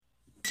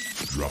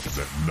dropping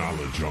that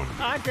knowledge on you.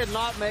 I could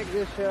not make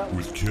this shit up.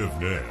 With Kev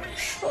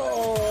Nash.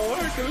 Oh,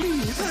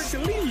 Hercules.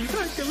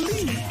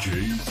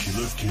 DJ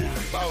Killer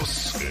Kev.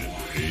 Boss. And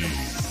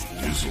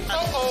Dizzle.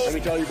 Uh-oh. Let me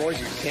tell you, boys,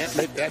 you can't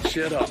make that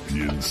shit up.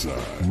 The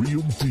Inside.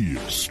 Real deal,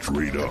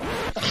 straight up.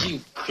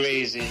 You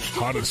crazy.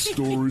 Hottest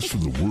stories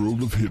from the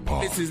world of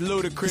hip-hop. This is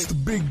Ludacris. It's the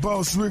big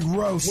boss, Rick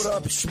Ross. What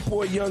up? It's your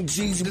boy, Young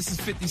Jeezy. This is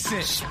 50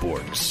 Cent.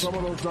 Sports. Some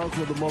of those dunks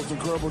were the most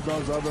incredible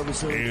dunks I've ever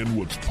seen. And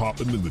what's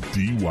popping in the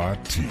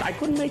DYT. I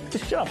couldn't make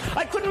this shit up.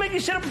 I couldn't make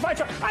this shit up if I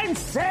tried. I'm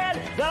sad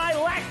that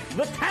I lack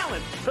the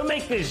talent to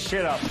make this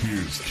shit up.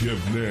 Here's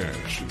Kev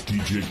Nash,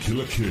 DJ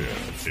Killer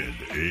Kev, and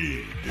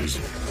A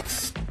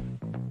Dizzle.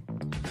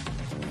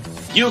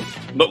 You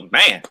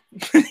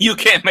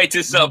can't make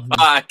this up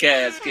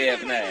podcast,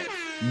 Kev Nash.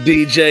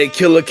 DJ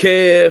Killer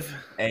Kev.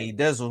 Hey,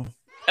 Dizzle.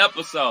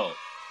 Episode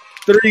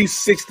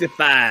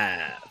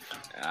 365.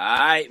 All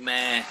right,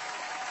 man.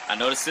 I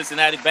know the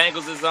Cincinnati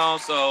Bengals is on,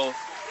 so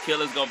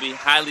Killer's going to be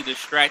highly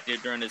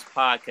distracted during this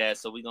podcast,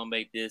 so we're going to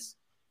make this.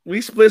 We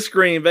split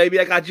screen, baby.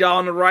 I got y'all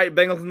on the right,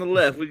 Bengals on the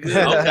left. We good.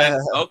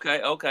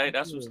 Okay.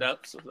 That's what's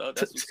up.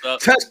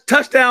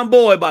 Touchdown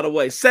boy, by the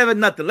way.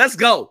 7-0. Let's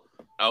go.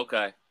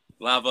 Okay.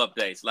 Live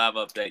updates.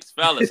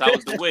 Fellas, how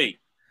was the week?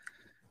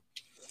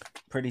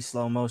 Pretty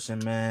slow motion,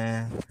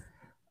 man.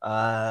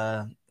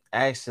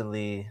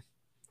 Actually,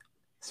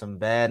 some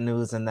bad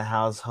news in the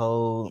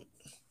household.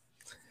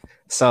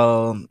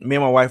 So me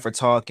and my wife were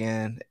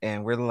talking,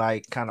 and we're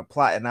like kind of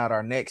plotting out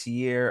our next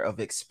year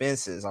of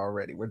expenses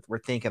already. We're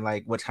thinking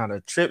like what kind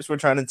of trips we're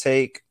trying to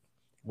take,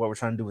 what we're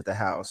trying to do with the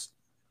house,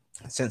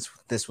 since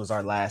this was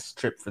our last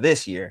trip for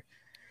this year.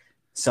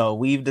 So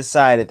we've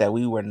decided that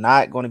we were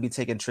not going to be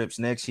taking trips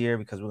next year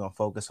because we're going to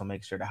focus on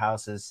making sure the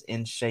house is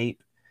in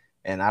shape.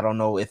 And I don't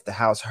know if the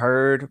house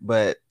heard,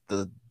 but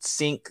the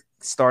sink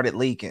started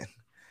leaking.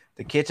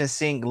 The kitchen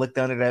sink, looked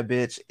under that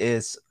bitch,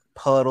 is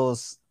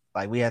puddles.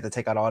 Like we had to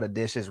take out all the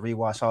dishes,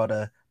 rewash all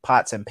the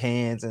pots and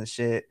pans and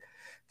shit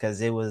because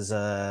it was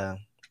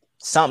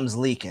something's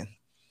leaking.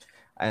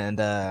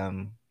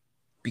 And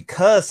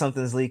because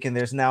something's leaking,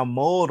 there's now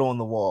mold on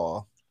the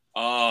wall.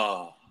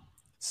 Oh.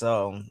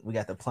 So we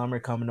got the plumber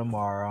coming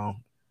tomorrow,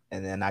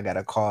 and then I got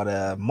to call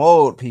the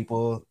mold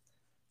people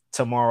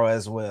tomorrow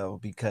as well,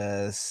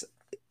 because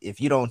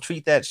if you don't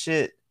treat that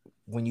shit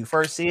when you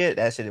first see it,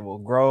 that shit will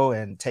grow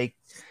and take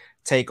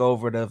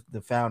over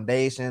the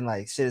foundation.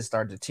 Like shit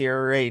start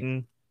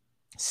deteriorating,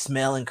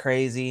 smelling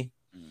crazy.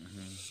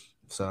 Mm-hmm.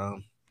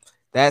 So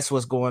that's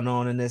what's going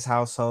on in this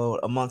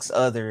household, amongst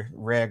other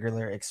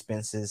regular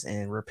expenses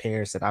and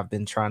repairs that I've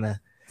been trying to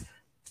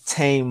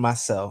tame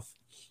myself.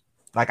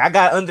 Like I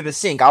got under the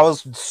sink. I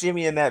was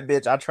shimmying that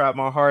bitch. I tried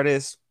my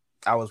hardest.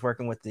 I was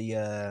working with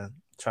the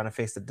trying to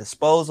fix the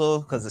disposal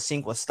because the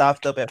sink was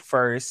stopped up at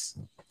first.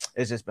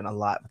 It's just been a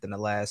lot within the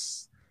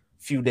last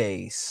few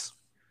days.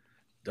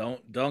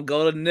 Don't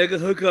go to nigga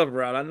hookup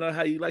route. I know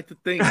how you like to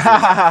think.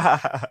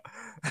 I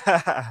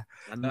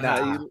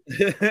know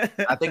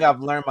I think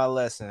I've learned my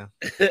lesson.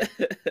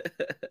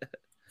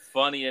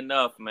 Funny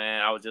enough,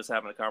 man, I was just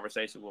having a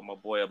conversation with my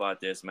boy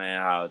about this, man,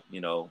 how,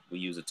 we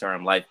use the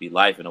term life be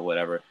life or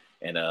whatever.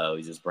 And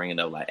he's just bringing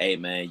up like, hey,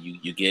 man,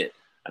 you get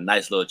a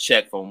nice little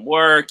check from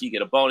work. You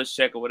get a bonus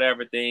check or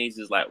whatever things.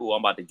 It's like, oh, I'm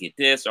about to get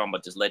this, or I'm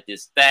going to just let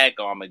this stack,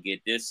 or I'm going to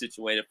get this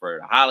situated for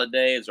the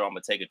holidays, or I'm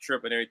going to take a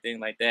trip and everything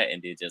like that.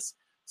 And then just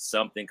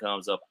something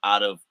comes up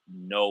out of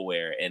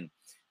nowhere. And,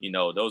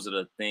 those are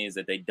the things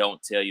that they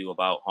don't tell you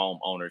about home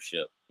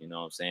ownership. You know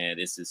what I'm saying?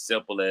 It's as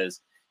simple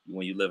as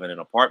when you live in an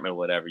apartment or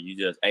whatever. You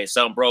just, hey,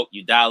 something broke.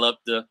 You dial up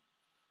the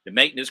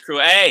maintenance crew.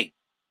 Hey.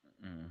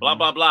 Blah,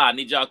 blah, blah. I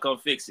need y'all to come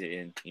fix it.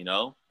 And,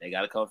 they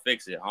got to come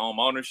fix it. Home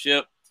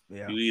ownership,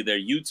 You either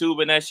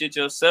YouTubing that shit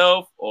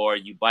yourself or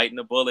you biting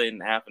the bullet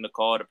and having to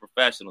call the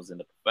professionals. And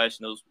the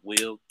professionals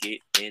will get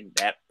in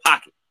that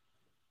pocket.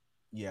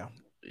 Yeah.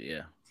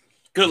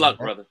 Good luck,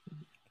 brother.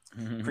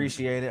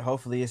 Appreciate it.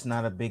 Hopefully it's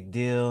not a big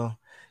deal.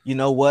 You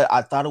know what?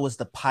 I thought it was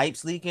the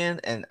pipes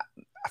leaking. And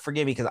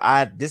forgive me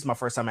because this is my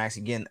first time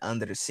actually getting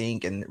under the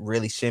sink and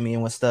really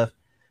shimmying with stuff.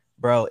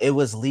 Bro, it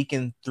was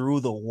leaking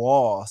through the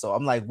wall. So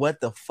I'm like, what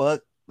the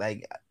fuck?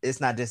 Like, it's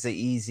not just an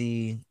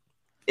easy...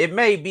 It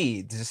may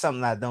be just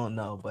something I don't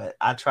know, but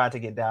I tried to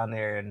get down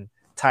there and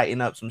tighten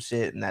up some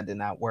shit, and that did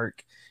not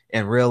work,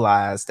 and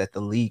realized that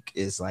the leak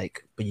is,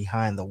 like,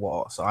 behind the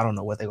wall. So I don't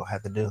know what they're going to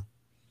have to do.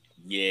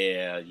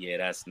 Yeah,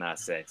 that's not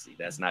sexy.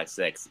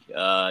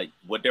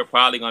 What they're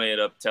probably going to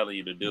end up telling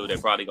you to do, they're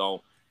going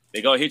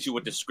to hit you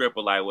with the script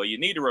of, like, well, you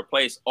need to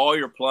replace all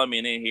your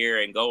plumbing in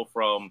here and go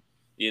from...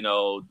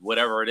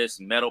 whatever this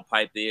metal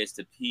pipe is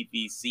to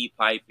PVC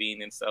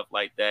piping and stuff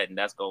like that. And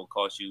that's going to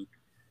cost you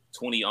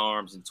 20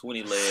 arms and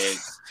 20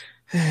 legs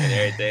and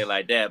everything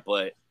like that.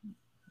 But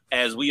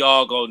as we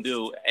all going to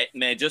do,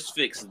 man, just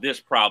fix this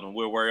problem.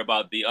 We'll worry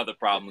about the other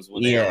problems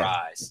when they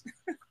arise.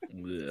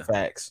 Yeah.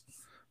 Facts.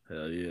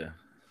 Hell yeah.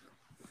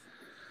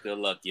 Good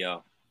luck,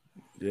 y'all.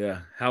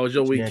 Yeah. How was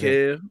your week,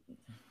 Kev?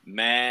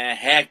 Man,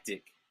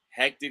 hectic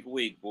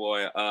week,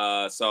 boy.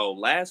 So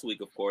last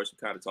week, of course, we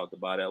kind of talked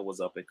about it. I was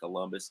up in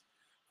Columbus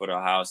for the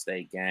Ohio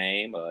State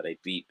game. They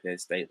beat Penn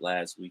State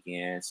last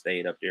weekend.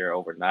 Stayed up there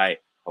overnight.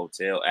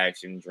 Hotel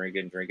action,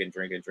 drinking,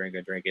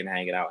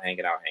 hanging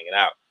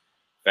out.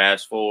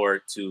 Fast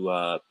forward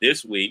to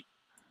this week,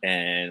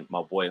 and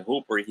my boy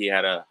Hooper, he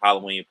had a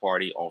Halloween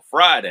party on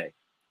Friday.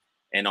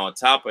 And on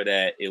top of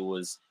that, it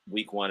was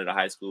week 1 of the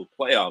high school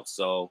playoffs.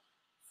 So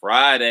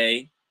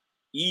Friday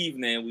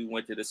evening, we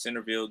went to the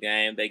Centerville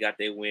game. They got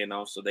their win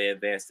on, so they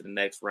advanced to the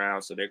next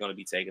round. So they're going to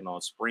be taking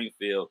on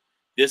Springfield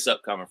this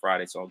upcoming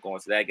Friday. So I'm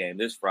going to that game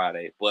this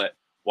Friday. But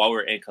while we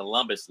were in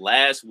Columbus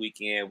last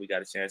weekend, we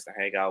got a chance to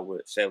hang out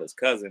with Shayla's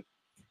cousin,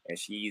 and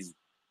she's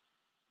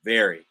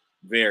very,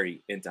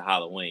 very into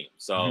Halloween.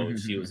 So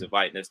she was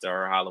inviting us to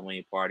her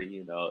Halloween party.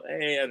 You know,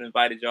 hey, I've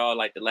invited y'all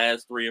like the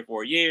last 3 or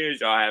 4 years.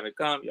 Y'all haven't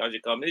come. Y'all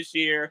should come this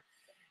year.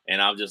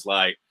 And I'm just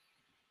like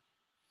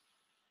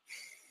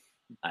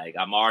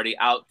I'm already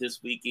out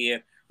this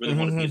weekend. Really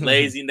want to be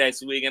lazy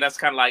next week. And that's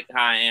kind of like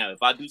how I am.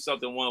 If I do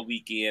something one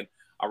weekend,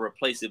 I'll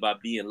replace it by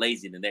being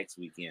lazy the next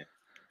weekend.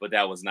 But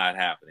that was not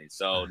happening.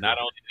 So not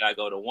only did I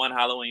go to one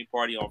Halloween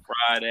party on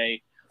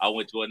Friday, I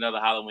went to another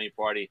Halloween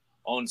party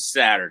on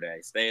Saturday.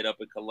 Stayed up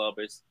in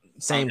Columbus.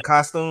 Same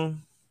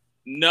costume?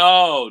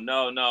 No.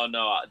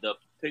 The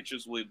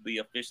pictures will be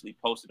officially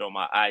posted on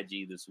my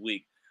IG this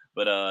week.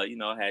 But, I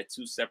had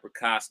 2 separate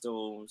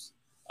costumes,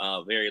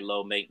 very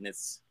low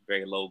maintenance,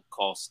 very low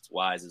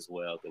cost-wise as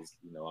well, because,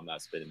 I'm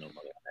not spending no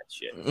money on that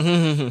shit.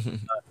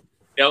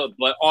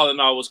 But all in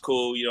all, it was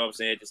cool, you know what I'm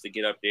saying, just to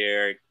get up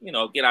there,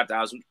 get out the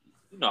house.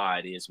 You know how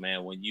it is,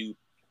 man, when you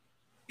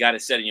got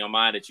it set in your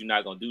mind that you're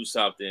not going to do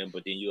something,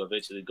 but then you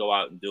eventually go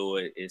out and do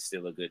it, it's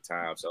still a good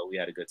time. So we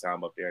had a good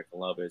time up there in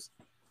Columbus.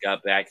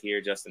 Got back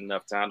here just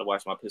enough time to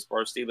watch my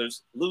Pittsburgh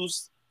Steelers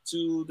lose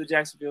to the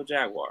Jacksonville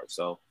Jaguars.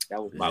 So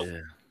that was my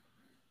week.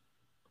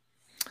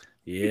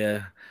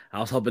 Yeah, I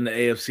was hoping the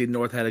AFC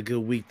North had a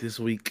good week this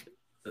week.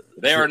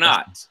 They are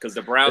not, because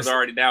the Browns are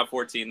already down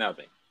 14-0.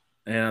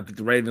 And I think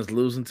the Ravens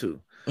losing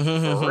too.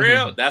 For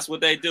real? That's what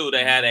they do.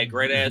 They had that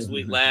great-ass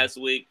week last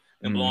week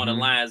and blowing the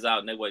Lions out,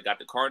 and they got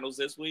the Cardinals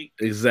this week?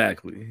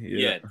 Exactly.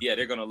 Yeah,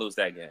 they're going to lose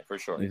that game for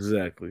sure.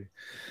 Exactly.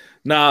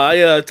 Now,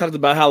 I talked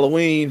about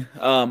Halloween.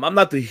 I'm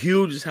not the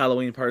hugest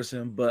Halloween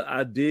person, but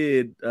I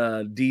did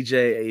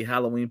DJ a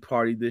Halloween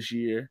party this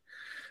year.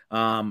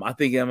 I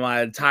think in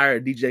my entire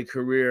DJ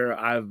career,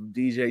 I've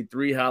DJ'd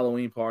 3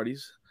 Halloween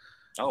parties.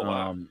 Oh,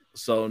 wow.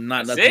 So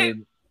not That's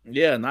nothing.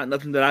 Yeah, not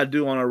nothing that I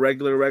do on a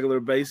regular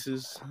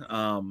basis.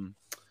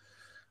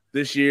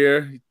 This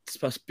year,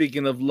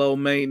 speaking of low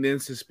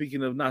maintenance and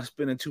speaking of not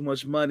spending too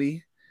much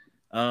money,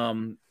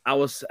 I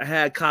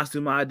had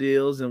costume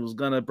ideals and was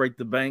gonna break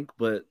the bank,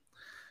 but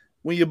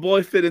when your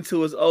boy fit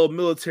into his old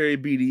military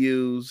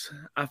BDUs,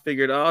 I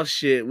figured, oh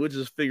shit, we'll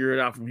just figure it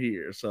out from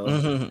here.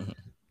 So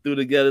threw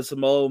together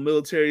some old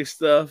military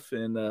stuff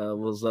and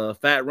was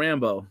Fat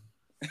Rambo.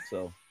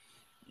 So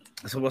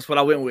that's what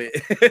I went with.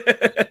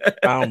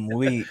 I'm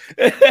weak.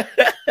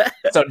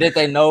 So did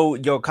they know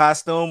your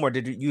costume, or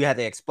did you had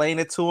to explain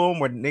it to them?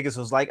 Where niggas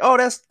was like, "Oh,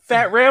 that's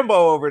Fat Rambo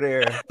over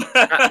there."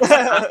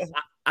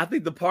 I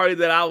think the party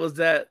that I was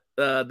at,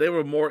 they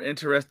were more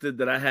interested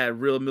that I had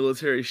real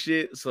military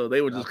shit, so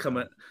they were just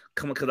coming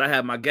because I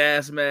had my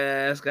gas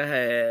mask, I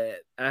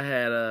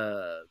had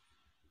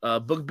a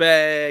book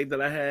bag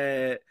that I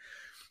had.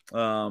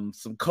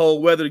 Some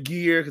cold weather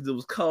gear because it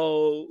was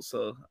cold,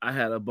 so I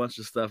had a bunch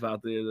of stuff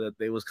out there that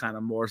they was kind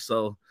of more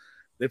so.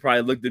 They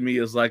probably looked at me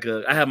as like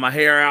I had my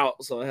hair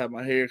out, so I had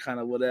my hair kind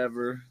of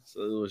whatever.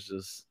 So it was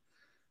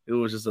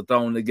just a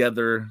thrown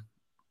together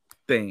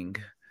thing.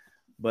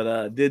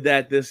 But did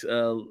that this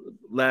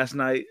last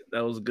night.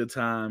 That was a good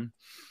time.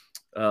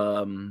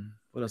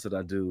 What else did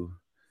I do?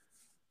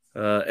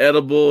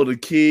 Edible, the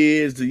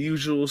kids, the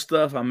usual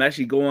stuff. I'm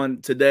actually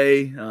going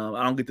today.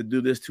 I don't get to do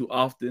this too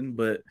often,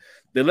 but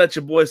they let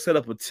your boy set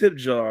up a tip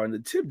jar, and the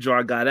tip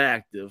jar got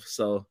active.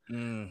 So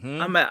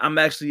I'm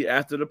actually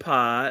after the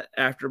pod,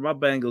 after my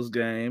Bengals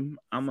game,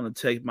 I'm gonna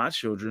take my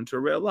children to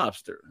Red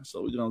Lobster.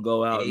 So we're gonna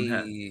go out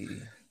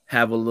and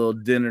have a little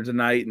dinner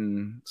tonight,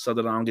 and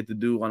something I don't get to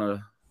do on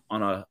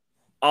a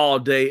all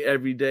day,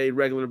 every day,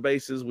 regular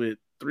basis with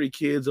 3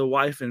 kids, a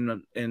wife,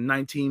 and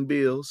 19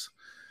 bills.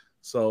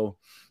 So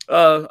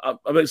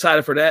I'm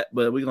excited for that,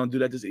 but we're gonna do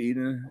that this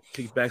evening.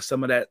 Kick back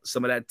some of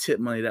that tip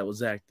money that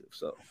was active.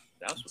 So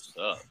that's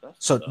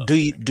what's up.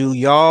 Do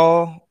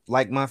y'all,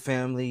 like my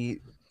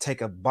family, take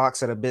a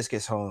box of the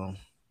biscuits home?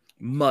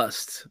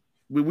 Must.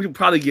 We can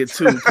probably get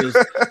 2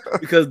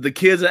 because the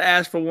kids will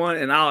ask for one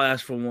and I'll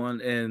ask for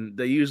one, and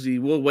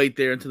we'll wait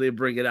there until they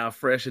bring it out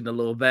fresh in the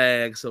little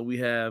bag. So we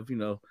have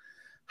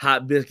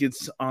hot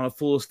biscuits on a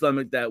full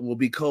stomach that will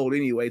be cold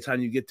anyway time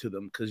you get to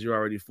them because you're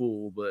already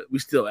full, but we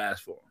still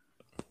ask for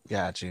them.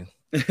 Got you.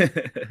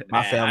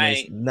 My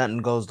family, nothing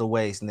goes to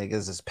waste.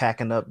 Niggas is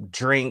packing up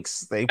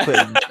drinks. They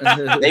putting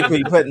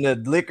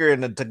the liquor in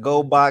the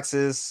to-go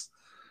boxes.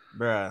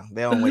 Bruh,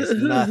 they don't waste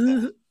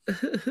nothing.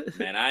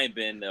 Man, I ain't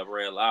been to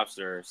Red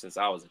Lobster since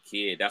I was a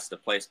kid. That's the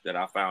place that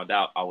I found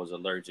out I was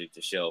allergic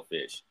to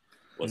shellfish.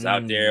 Was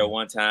out there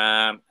one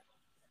time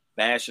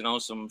bashing on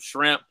some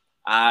shrimp,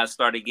 eyes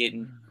started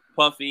getting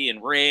puffy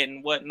and red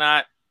and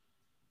whatnot.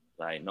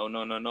 Like, no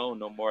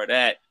more of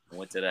that.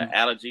 Went to the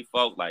allergy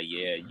folk. Like,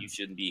 yeah, you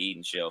shouldn't be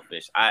eating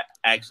shellfish. I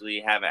actually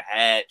haven't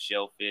had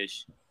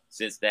shellfish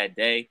since that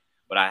day,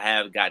 but I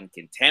have gotten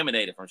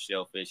contaminated from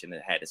shellfish and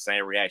it had the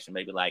same reaction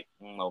maybe like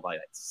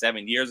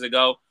 7 years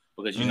ago,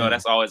 because you know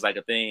that's always like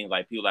a thing.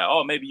 Like people like,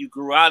 oh, maybe you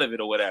grew out of it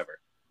or whatever.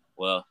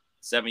 Well,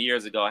 7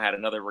 years ago I had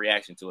another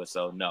reaction to it,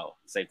 so no,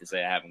 safe to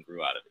say I haven't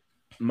grew out of it.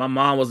 My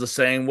mom was the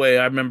same way.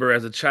 I remember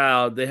as a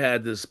child they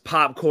had this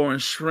popcorn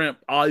shrimp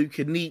all you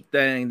can eat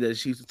thing that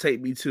she used to take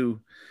me to,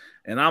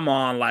 and I'm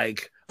on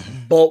like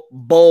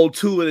bowl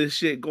 2 of this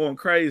shit going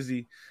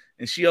crazy.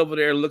 And she over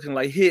there looking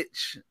like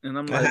Hitch. And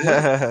I'm like,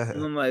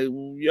 and I'm like,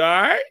 you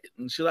all right?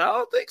 And she's like, I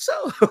don't think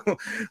so.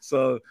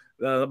 So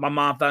my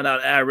mom found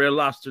out at Red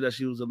Lobster that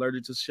she was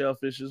allergic to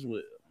shellfish as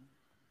well.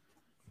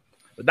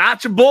 But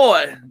not your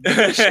boy.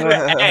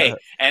 Hey,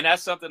 and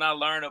that's something I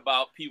learned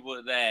about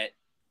people that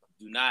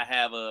do not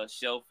have a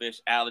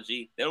shellfish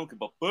allergy. They don't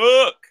give a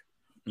fuck.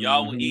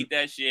 Y'all will eat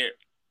that shit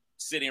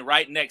sitting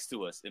right next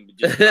to us, and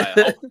just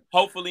like,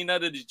 hopefully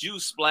none of the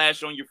juice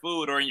splash on your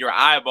food or in your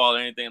eyeball or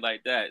anything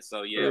like that.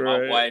 So yeah,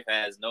 right. My wife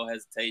has no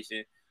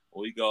hesitation.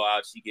 When we go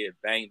out, she get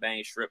bang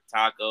shrimp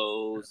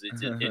tacos.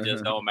 It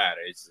just don't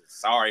matter. It's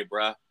just, sorry,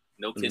 bruh.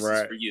 No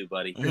kisses for you,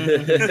 buddy.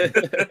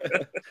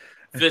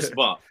 Fist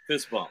bump.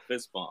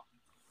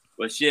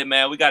 But shit,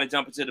 man, we got to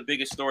jump into the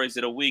biggest stories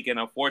of the week, and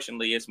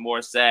unfortunately, it's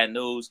more sad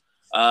news.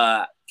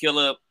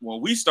 Killer,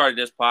 when we started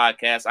this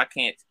podcast, I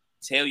can't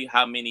tell you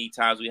how many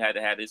times we had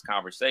to have this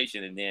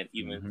conversation, and then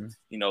even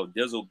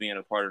Dizzle being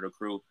a part of the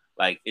crew,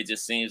 like it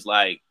just seems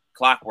like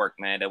clockwork,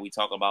 man, that we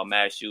talk about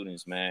mass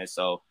shootings, man.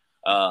 So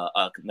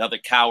another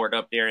coward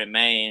up there in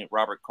Maine,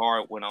 Robert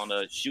Carr, went on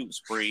a shooting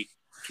spree,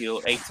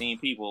 killed 18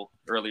 people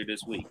earlier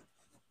this week.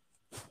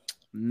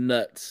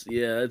 Nuts.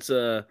 Yeah, it's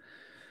I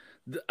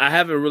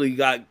haven't really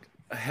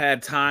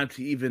had time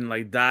to even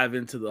like dive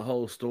into the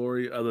whole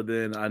story, other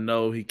than I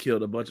know he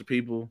killed a bunch of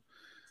people.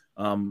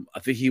 I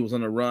think he was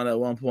on the run at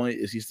one point.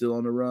 Is he still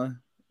on the run?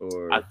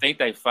 Or I think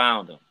they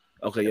found him.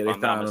 Okay, yeah, they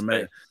found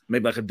him.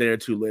 Maybe like a day or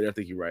two later. I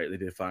think you're right. They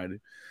did find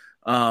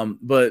him.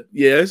 But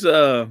yeah, it's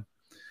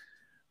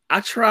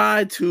I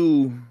try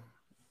to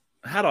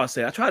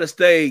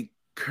stay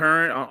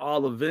current on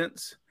all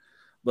events,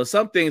 but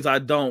some things I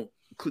don't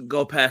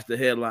go past the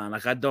headline.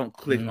 Like I don't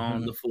click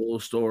on the full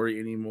story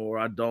anymore.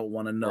 I don't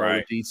want to know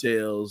the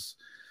details.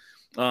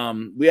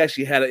 We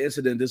actually had an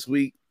incident this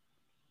week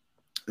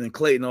in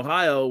Clayton,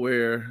 Ohio,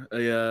 where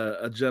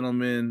a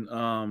gentleman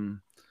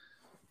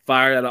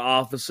fired at an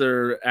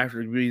officer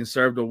after being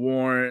served a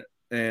warrant,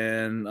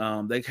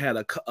 and they had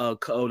a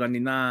code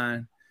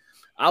 99.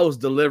 I was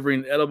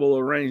delivering edible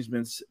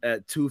arrangements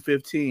at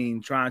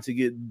 2:15, trying to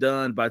get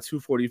done by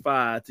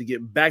 2:45 to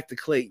get back to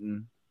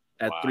Clayton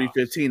at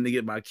 3:15 to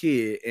get my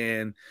kid.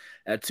 And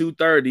at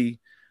 2:30,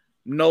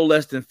 no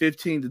less than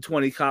 15 to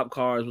 20 cop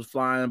cars was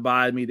flying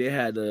by me. They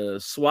had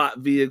SWAT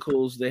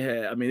vehicles.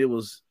 It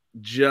was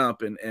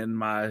jump, and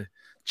my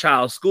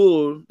child's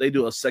school, they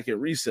do a second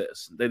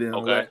recess. They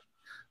didn't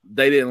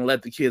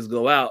let the kids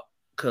go out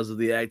because of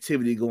the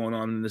activity going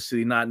on in the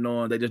city, not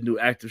knowing. They just knew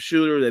active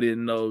shooter. They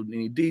didn't know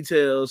any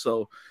details.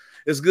 So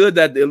it's good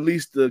that at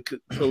least the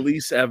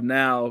police have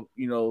now,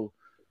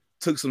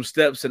 took some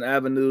steps and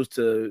avenues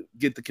to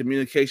get the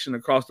communication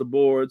across the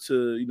board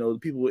to, the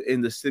people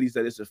in the cities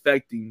that it's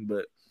affecting.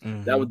 But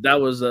that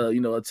was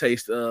a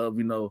taste of,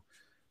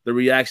 the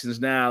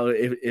reactions now.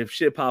 If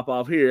shit pop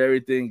off here,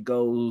 everything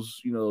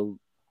goes,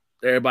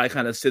 everybody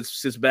kind of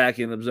sits back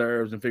and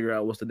observes and figure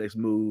out what's the next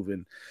move.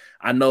 And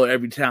I know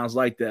every town's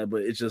like that,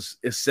 but it's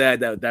sad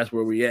that that's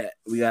where we at.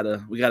 We got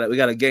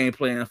a game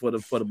plan for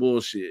the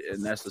bullshit,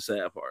 and that's the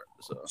sad part.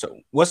 So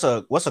what's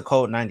a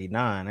code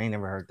 99? I ain't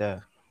never heard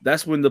that.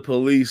 That's when the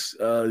police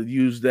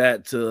use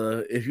that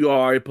to, if you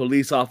are a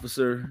police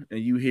officer and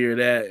you hear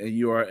that and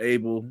you are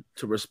able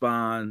to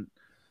respond,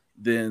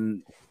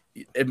 then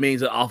it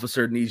means an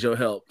officer needs your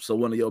help. So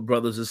one of your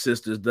brothers or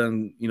sisters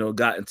done,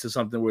 got into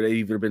something where they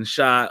either been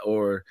shot,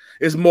 or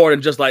it's more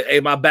than just like, hey,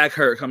 my back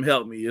hurt, come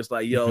help me. It's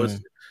like, yo,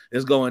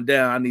 it's going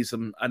down. I need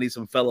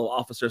some fellow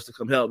officers to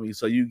come help me.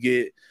 So you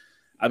get,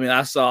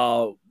 I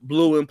saw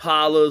blue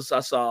Impalas,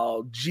 I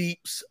saw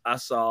Jeeps, I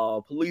saw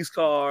police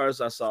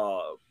cars, I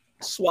saw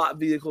SWAT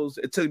vehicles.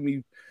 It took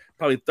me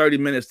probably 30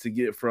 minutes to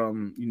get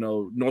from,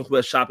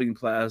 Northwest Shopping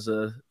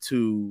Plaza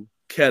to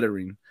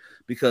Kettering,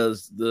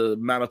 because the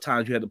amount of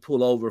times you had to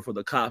pull over for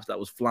the cops that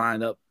was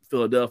flying up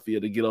Philadelphia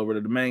to get over to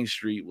the main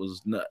street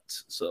was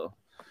nuts. So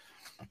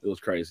it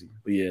was crazy.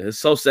 But yeah, it's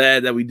so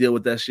sad that we deal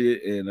with that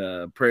shit,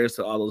 and prayers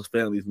to all those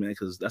families, man,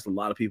 because that's a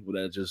lot of people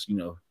that just,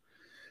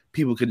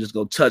 people can just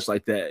go touch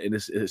like that, and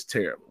it's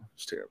terrible.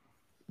 It's terrible.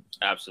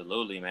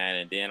 Absolutely, man.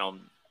 And then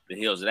on the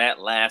heels of that,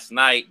 last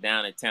night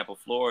down in Tampa,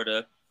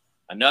 Florida,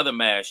 another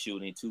mass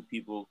shooting, 2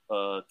 people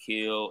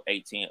killed,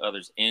 18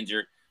 others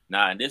injured.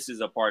 Now, and this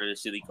is a part of the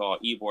city called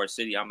Ybor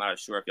City. I'm not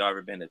sure if y'all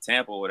ever been to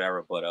Tampa or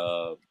whatever, but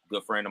a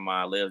good friend of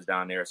mine lives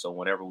down there. So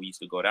whenever we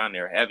used to go down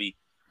there heavy,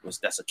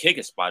 that's a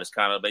kicking spot. It's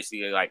kind of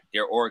basically like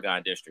their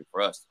Oregon district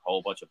for us, a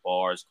whole bunch of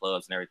bars,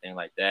 clubs, and everything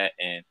like that.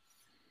 And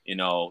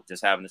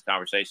just having this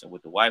conversation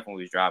with the wife when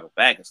we was driving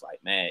back, it's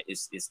like, man,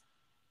 it's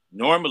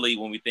normally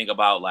when we think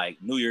about like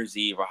New Year's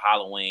Eve or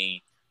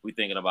Halloween, we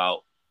thinking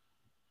about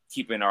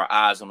keeping our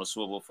eyes on the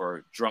swivel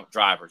for drunk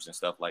drivers and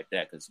stuff like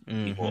that, because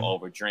people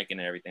over drinking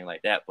and everything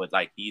like that. But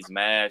like these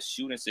mass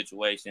shooting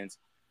situations,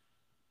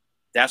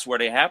 that's where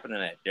they're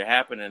happening at. They're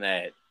happening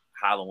at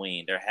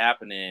Halloween. They're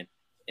happening,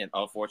 and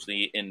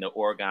unfortunately, in the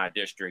Oregon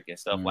district and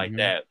stuff like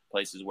that,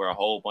 places where a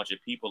whole bunch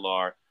of people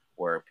are,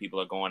 where people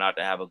are going out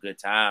to have a good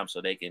time so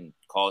they can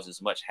cause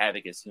as much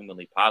havoc as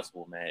humanly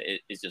possible, man.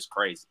 It's just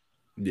crazy.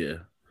 Yeah.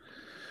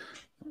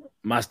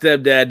 My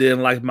stepdad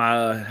didn't like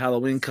my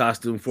Halloween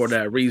costume for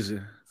that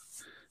reason.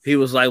 He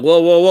was like,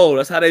 whoa,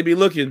 that's how they be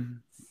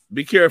looking.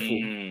 Be careful,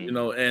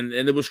 and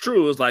it was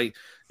true. It was like,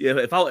 yeah,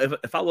 if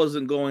I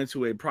wasn't going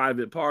to a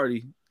private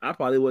party, I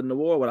probably wouldn't have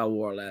wore what I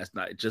wore last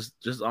night. Just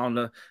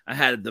on I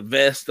had the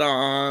vest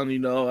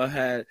on, I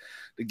had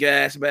the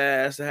gas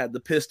mask, I had the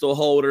pistol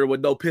holder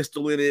with no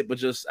pistol in it, but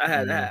just I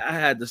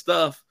had the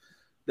stuff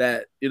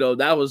that,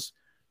 that was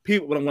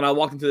people. When I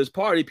walked into this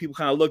party, people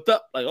kind of looked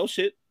up like, oh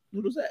shit,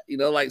 who was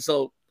that?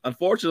 So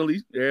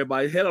unfortunately,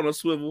 everybody head on a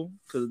swivel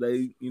because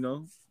they,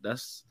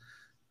 that's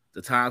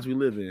the times we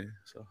live in.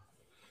 So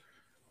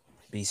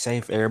be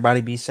safe.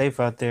 Everybody be safe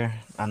out there.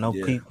 I know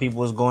people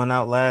was going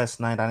out last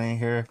night. I didn't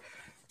hear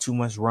too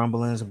much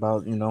rumblings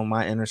about,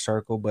 my inner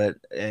circle, but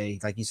hey,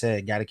 like you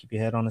said, got to keep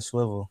your head on the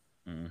swivel.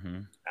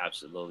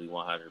 Absolutely,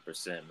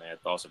 100%, man.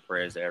 Thoughts and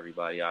prayers to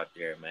everybody out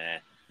there, man.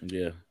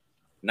 Yeah.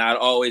 Not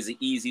always an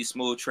easy,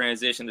 smooth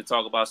transition to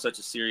talk about such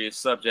a serious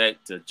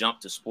subject, to jump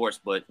to sports,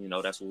 but,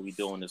 that's what we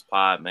do in this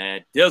pod,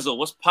 man. Dizzle,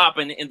 what's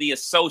popping in the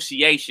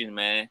association,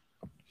 man?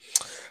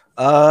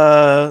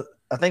 I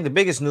think the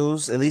biggest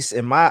news, at least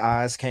in my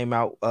eyes, came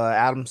out.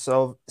 Adam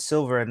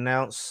Silver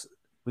announced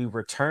we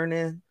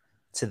returning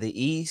to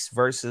the East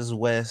versus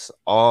West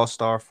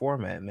All-Star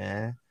format,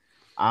 man.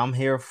 I'm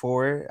here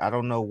for it. I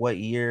don't know what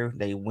year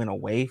they went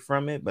away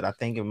from it, but I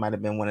think it might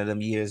have been one of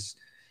them years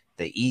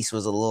the East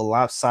was a little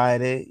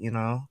lopsided,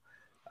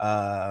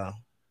 But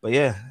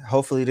yeah,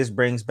 hopefully this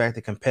brings back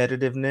the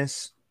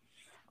competitiveness.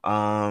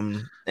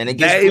 And it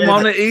gets game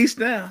on the East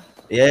now.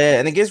 Yeah,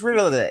 and it gets rid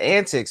of the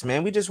antics,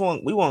 man.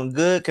 We want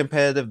good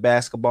competitive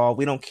basketball.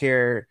 We don't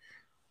care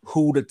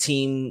who the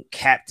team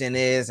captain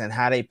is and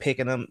how they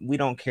picking them. We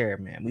don't care,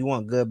 man. We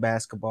want good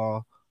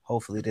basketball.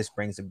 Hopefully this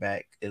brings it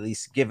back. At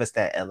least give us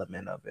that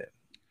element of it.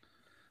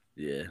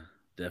 Yeah,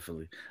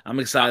 definitely. I'm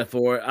excited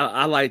for it.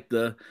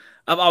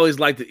 I've always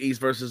liked the East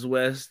versus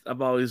West.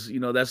 I've always,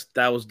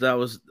 that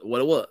was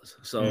what it was.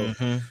 So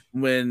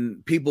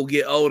when people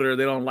get older,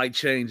 they don't like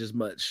change as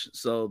much.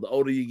 So the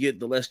older you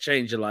get, the less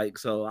change you like.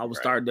 So I was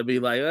starting to be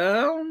like,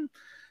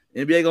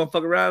 NBA gonna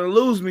fuck around and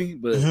lose me,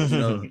 but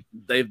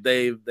they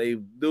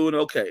doing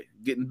okay,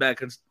 getting back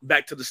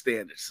to the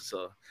standards.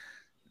 So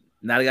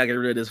now they gotta get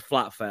rid of this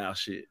flop foul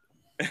shit.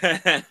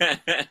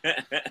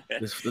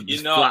 this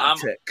flop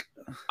tech.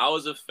 I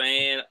was a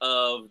fan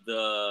of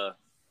the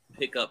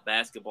pickup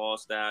basketball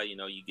style.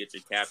 You get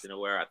your captain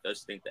aware. I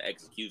just think the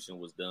execution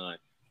was done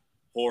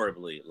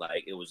horribly.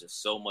 Like it was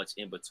just so much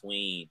in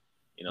between.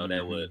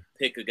 That would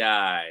pick a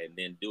guy and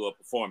then do a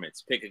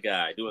performance, pick a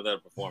guy, do another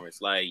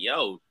performance. Like,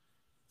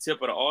 tip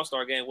of the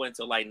All-Star game went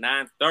until like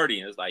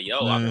 9:30, and it's like,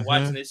 I've been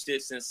watching this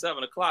shit since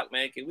 7:00,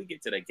 man. Can we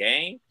get to the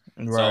game?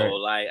 Right. So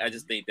like, I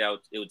just think that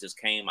it just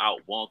came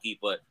out wonky.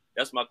 But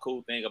that's my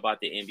cool thing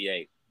about the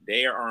NBA.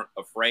 They aren't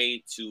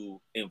afraid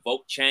to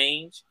invoke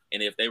change,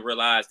 and if they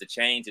realize the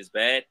change is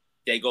bad,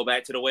 they go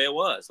back to the way it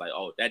was. Like,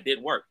 oh, that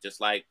didn't work.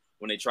 Just like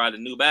when they tried the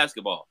new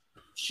basketball,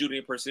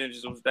 shooting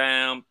percentages was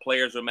down,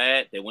 players were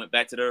mad. They went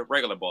back to the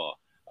regular ball.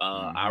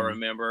 I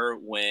remember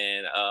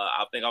when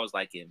I think I was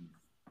like in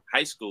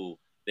high school.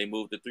 They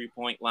moved the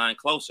 3-point line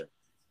closer.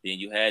 Then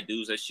you had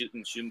dudes that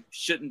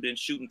shouldn't been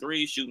shooting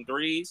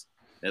threes.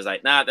 It's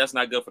like, nah, that's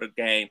not good for the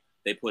game.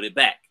 They put it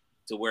back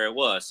to where it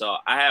was. So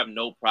I have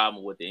no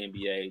problem with the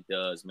NBA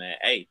does, man.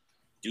 Hey,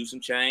 do some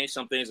change.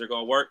 Some things are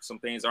going to work. Some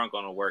things aren't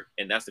going to work.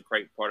 And that's the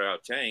great part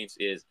about change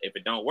is if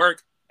it don't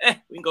work,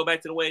 we can go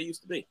back to the way it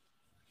used to be.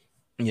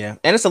 Yeah.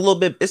 And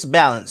it's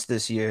balanced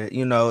this year.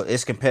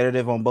 It's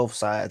competitive on both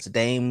sides.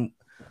 Dame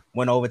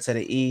went over to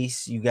the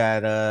East. You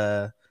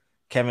got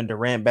Kevin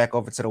Durant back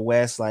over to the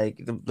West.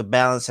 Like the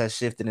balance has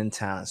shifted in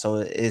time. So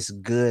it's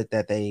good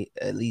that they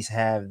at least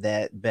have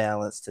that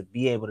balance to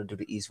be able to do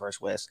the East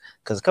versus West.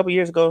 Because a couple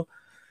years ago,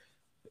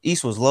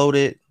 East was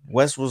loaded,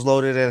 West was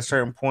loaded at a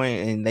certain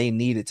point, and they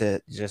needed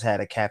to just have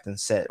a captain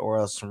set, or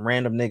else some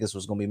random niggas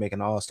was gonna be making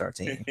an all-star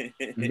team.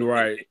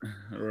 Right.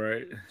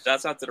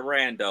 Shouts out to the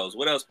randos.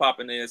 What else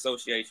popping in the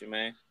association,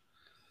 man?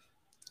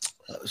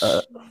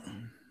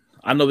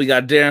 I know we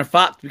got Darren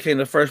Fox became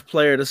the first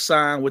player to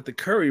sign with the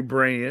Curry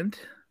brand.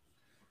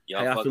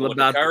 Y'all fucking with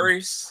the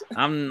Currys?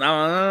 I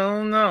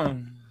don't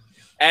know.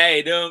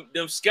 Hey,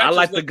 them sketches I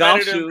like the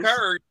golf shoes.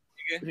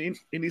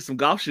 He needs some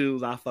golf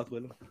shoes. I'll fuck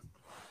with him.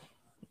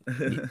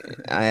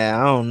 I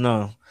don't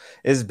know.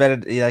 It's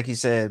better, like you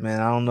said, man.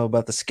 I don't know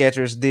about the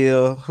Skechers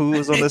deal. Who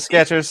was on the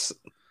Skechers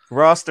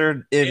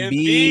roster?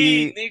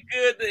 Embiid,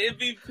 nigga,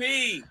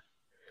 the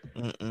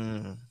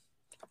MVP.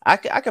 I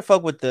can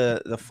fuck with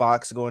the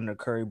Fox going to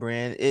Curry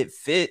brand. It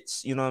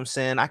fits, you know what I'm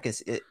saying?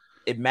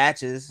 It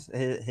matches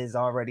his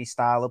already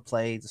style of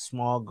play. The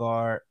small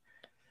guard.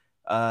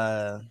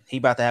 He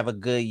about to have a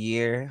good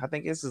year. I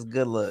think this is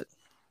good look.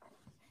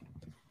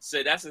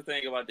 So that's the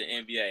thing about the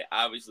NBA.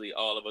 Obviously,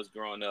 all of us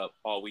growing up,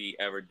 all we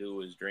ever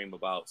do is dream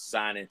about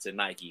signing to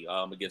Nike.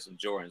 I'm gonna get some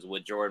Jordans.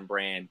 What Jordan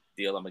brand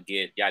deal I'm gonna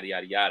get? Yada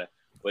yada yada.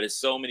 But there's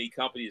so many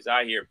companies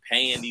out here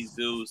paying these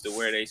dudes to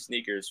wear their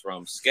sneakers,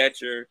 from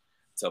Skechers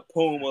to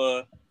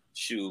Puma.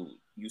 Shoot,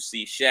 you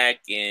see Shaq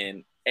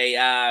and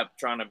AI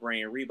trying to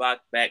bring Reebok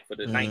back for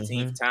the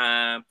 19th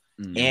time.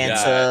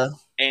 Anta,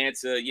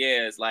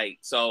 yeah, it's like,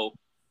 so,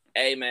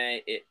 hey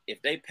man,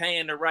 if they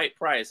paying the right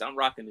price, I'm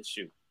rocking the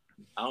shoe.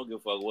 I don't give a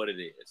fuck what it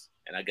is.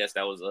 And I guess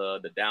that was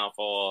the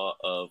downfall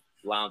of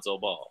Lonzo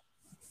Ball.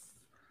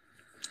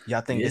 Y'all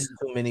think there's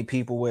too many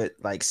people with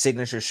like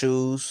signature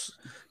shoes?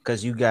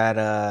 Because you got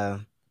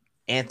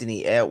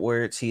Anthony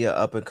Edwards, he an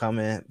up and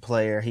coming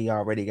player. He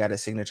already got a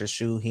signature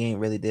shoe. He ain't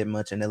really did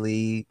much in the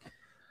league.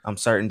 I'm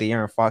certain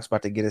De'Aaron Fox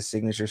about to get a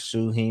signature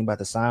shoe. He ain't about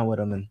to sign with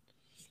him, and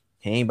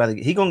he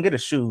gonna get a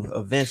shoe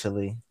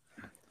eventually.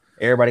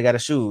 Everybody got a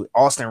shoe.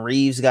 Austin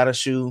Reeves got a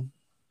shoe.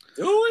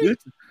 Do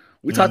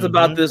we talked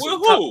about this. With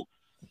who?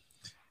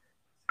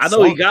 I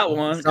know he got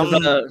one.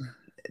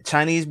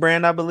 Chinese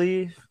brand, I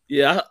believe.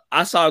 Yeah,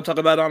 I saw him talk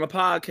about it on the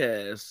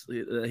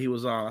podcast he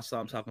was on. I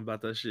saw him talking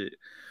about that shit.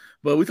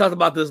 But we talked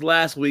about this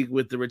last week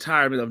with the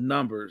retirement of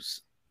numbers.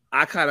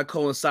 I kind of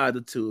coincide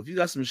the two. If you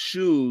got some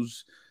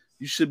shoes,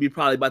 you should be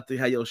probably about to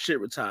have your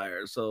shit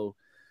retired. So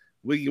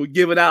we're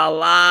giving out a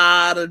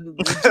lot of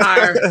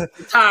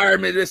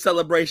retirement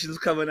celebrations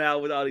coming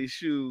out with all these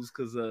shoes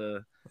because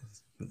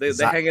they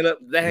hanging up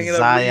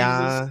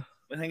Zion.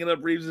 They're hanging up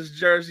Reeves'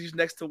 jerseys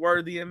next to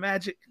Worthy and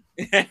Magic.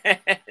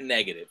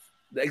 Negative.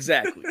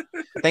 Exactly.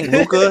 I think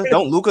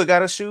Luka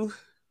got a shoe?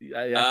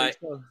 Yeah, I think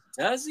so.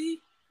 Does he?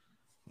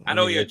 I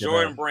know he's a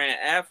Jordan brand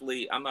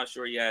athlete. I'm not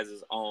sure he has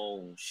his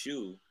own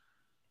shoe.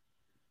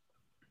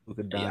 I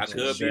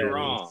could be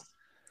wrong.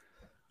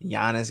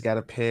 Giannis got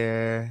a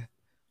pair.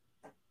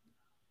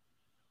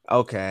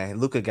 Okay,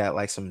 Luka got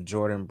like some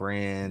Jordan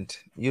brand.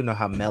 You know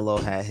how Melo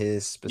had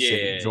his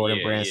specific Jordan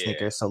brand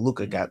sneakers, so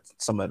Luka got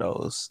some of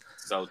those.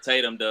 So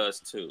Tatum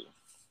does too.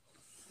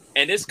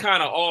 And this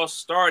kind of all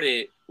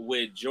started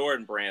with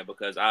Jordan brand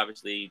because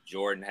obviously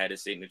Jordan had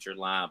his signature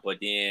line, but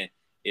then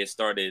it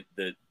started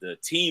the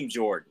Team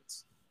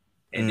Jordans.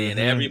 And then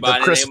everybody,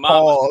 the Chris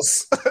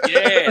Pauls.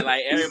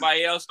 like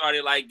everybody else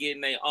started like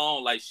getting their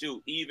own. Like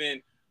shoot,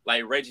 even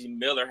like Reggie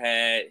Miller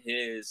had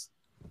his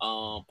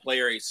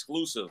player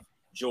exclusive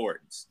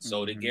Jordans.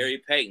 So did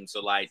Gary Payton.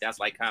 So like that's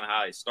like kind of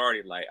how it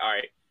started. Like, all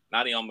right,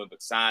 not only I'm gonna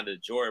sign the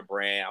Jordan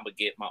brand, I'm gonna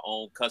get my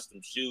own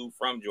custom shoe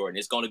from Jordan.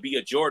 It's gonna be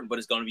a Jordan, but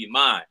it's gonna be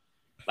mine.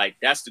 Like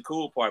that's the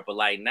cool part. But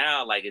like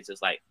now, like it's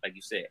just like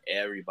you said,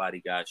 everybody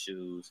got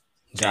shoes.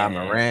 Ja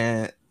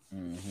Morant.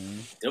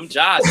 Them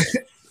Ja's.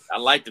 I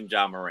like them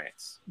Ja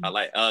Morants. I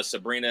like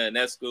Sabrina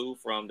Ionescu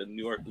from the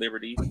New York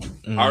Liberty.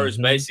 Hers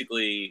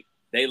basically,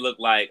 they look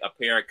like a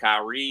pair of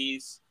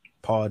Kyrie's.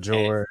 Paul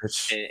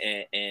George.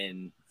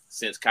 And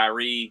since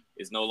Kyrie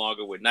is no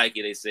longer with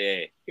Nike, they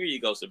said, here you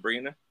go,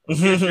 Sabrina.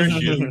 Here's your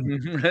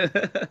shoe.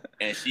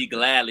 And she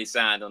gladly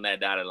signed on that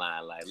dotted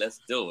line. Like, let's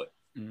do it.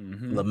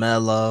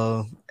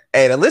 LaMelo.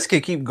 Hey, the list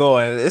can keep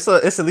going. It's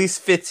at least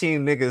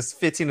 15 niggas,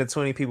 15 to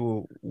 20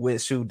 people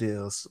with shoe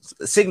deals.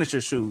 Signature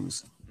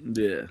shoes.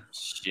 Yeah.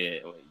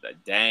 Shit.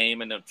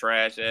 Dame and them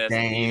trash ass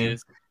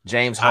Adidas.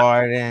 James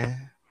Harden.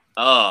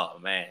 Oh,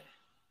 man.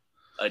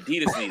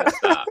 Adidas need to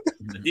stop.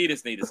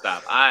 Adidas need to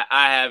stop.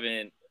 I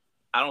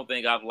don't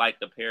think I've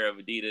liked a pair of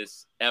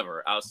Adidas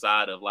ever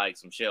outside of like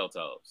some shell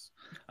toes.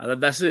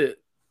 That's it.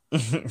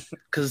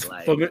 Because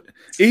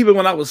even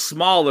when I was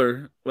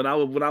smaller, when I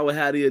would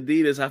have the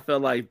Adidas, I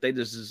felt like they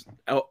just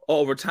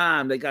over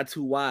time they got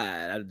too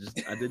wide.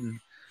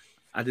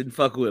 I didn't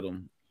fuck with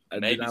them.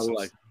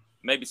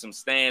 Maybe some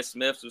Stan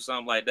Smiths or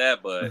something like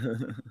that, but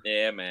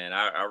yeah, man,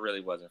 I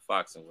really wasn't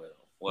foxing with them.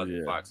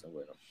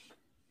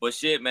 But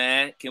shit,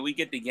 man, can we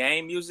get the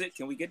game music?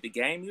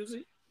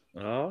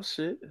 Oh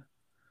shit.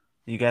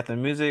 You got the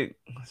music?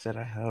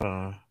 Hold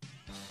on.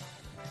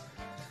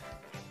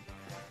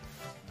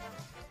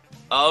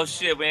 Oh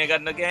shit, we ain't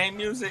got no game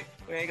music.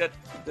 We ain't got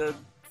the.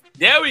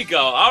 There we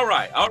go. All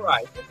right.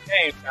 It's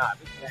game time.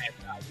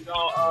 You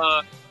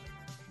know,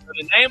 so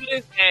the name of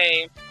this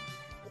game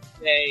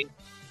is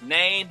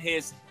name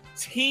his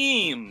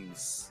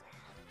teams.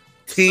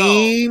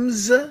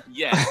 Teams? So,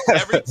 yeah,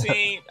 every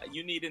team.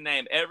 You need to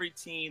name every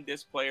team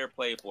this player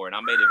played for, and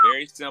I made it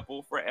very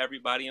simple for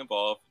everybody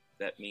involved.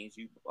 That means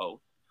you both.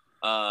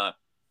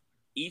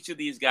 Each of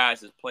these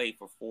guys has played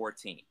for 4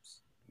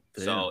 teams.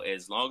 Damn. So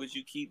as long as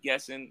you keep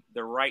guessing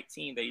the right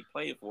team that he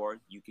played for,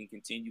 you can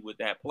continue with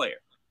that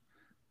player.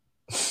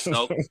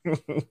 So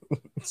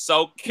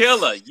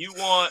Killer, you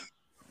want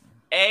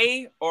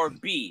A or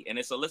B, and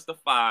it's a list of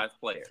 5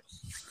 players.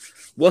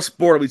 What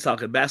sport are we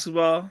talking?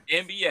 Basketball?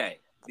 NBA,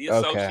 the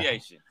Okay.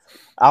 association.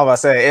 I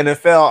was about to say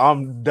NFL.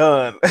 I'm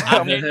done.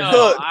 I cooked.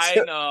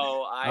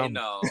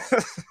 know.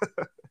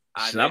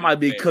 Shit, I might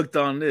be cooked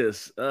on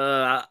this.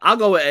 I'll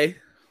go with A.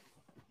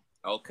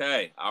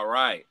 Okay, all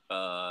right.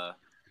 I'm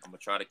gonna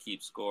try to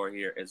keep score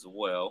here as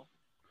well.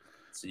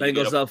 So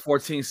Bengals up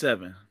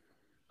 14-7.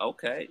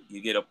 Okay,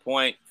 you get a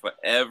point for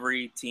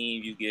every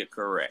team you get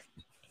correct.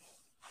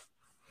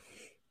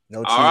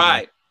 No. All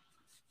right.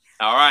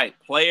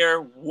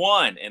 Player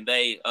 1, and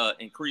they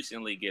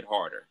increasingly get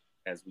harder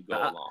as we go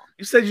along.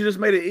 You said you just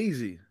made it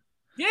easy.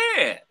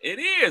 Yeah, it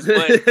is,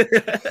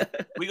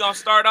 but we're gonna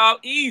start off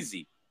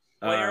easy.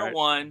 Player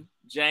 1,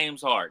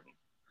 James Harden.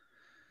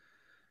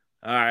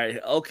 All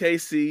right,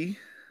 OKC.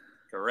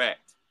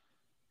 Correct.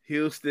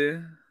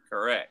 Houston.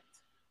 Correct.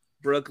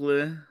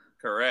 Brooklyn.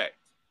 Correct.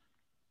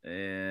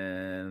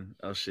 And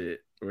oh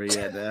shit, where you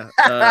at now?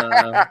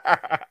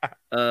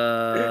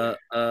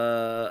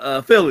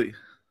 Philly.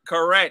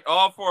 Correct.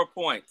 All 4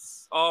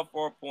 points. All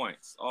 4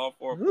 points. Oof,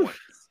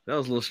 that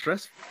was a little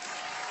stressful.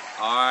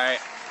 All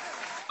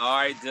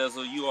right,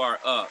 Dizzle, you are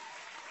up.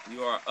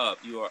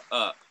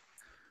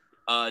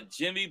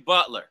 Jimmy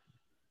Butler.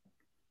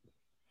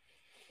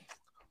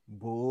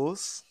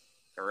 Bulls.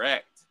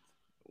 Correct.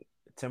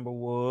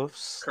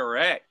 Timberwolves.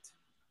 Correct.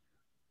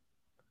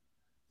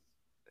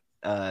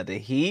 The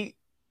Heat.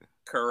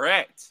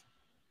 Correct.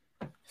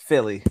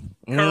 Philly.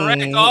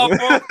 Correct. All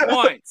 4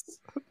 points.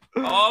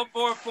 All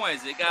 4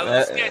 points. It got a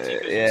little sketchy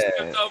because you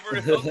skipped over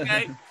it.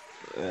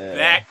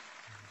 Okay.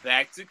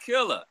 Back to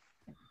Killer.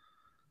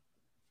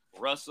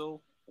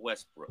 Russell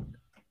Westbrook.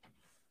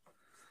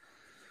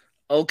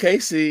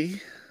 OKC.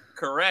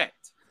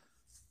 Correct.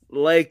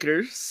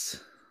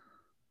 Lakers.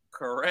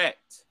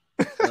 Correct.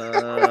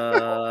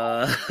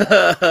 I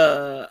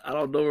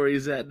don't know where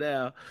he's at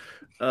now.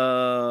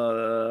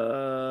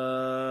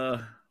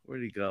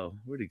 Where'd he go?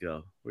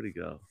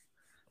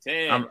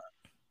 10,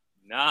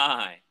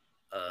 9.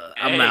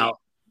 I'm out.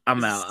 I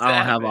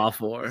don't have all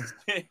 4.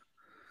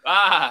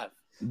 5.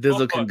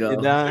 Dizzle can go.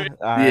 You done?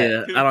 All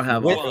Yeah, right. I don't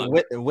have all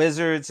 4.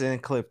 Wizards and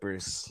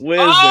Clippers.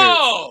 Wizards.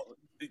 Oh!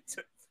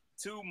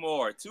 2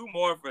 more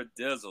for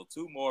Dizzle.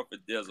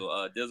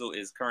 Dizzle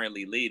is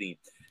currently leading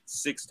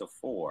 6-4.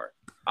 All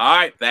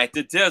right, back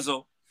to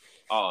Dizzle.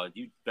 Oh,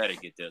 you better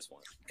get this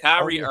one.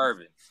 Kyrie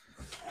Irving.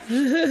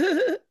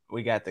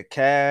 We got the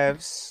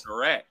Cavs.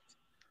 Correct.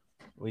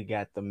 We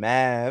got the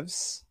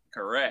Mavs.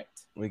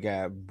 Correct. We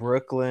got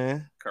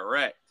Brooklyn.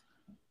 Correct.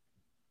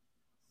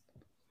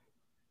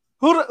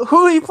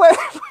 Who he play?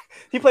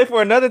 He played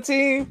for another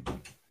team.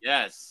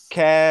 Yes.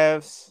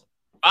 Cavs.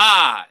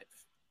 5,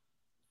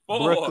 4,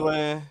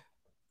 Brooklyn.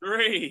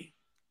 3,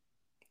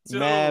 2,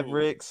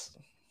 Mavericks.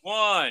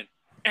 1.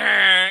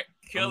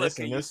 Killer,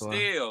 can you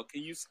steal?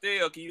 Can you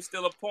steal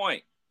a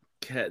point?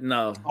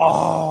 No.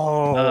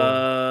 Oh.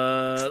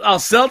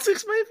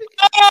 Celtics maybe?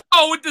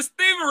 Oh, with the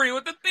thievery.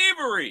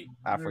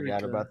 I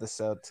forgot about the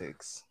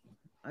Celtics.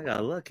 I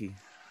got lucky.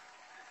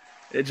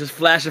 It just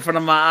flashed in front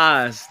of my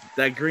eyes.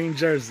 That green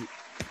jersey.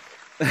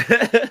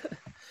 The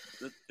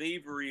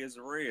thievery is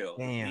real.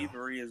 Damn. The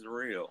thievery is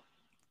real.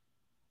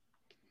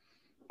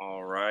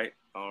 All right.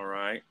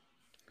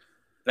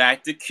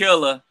 Back to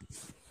Killer.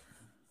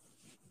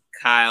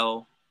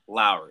 Kyle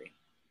Lowry.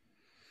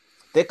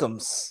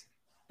 Thickums.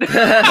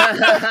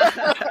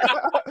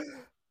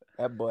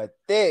 That boy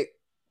thick.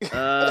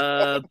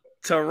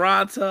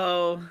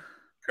 Toronto.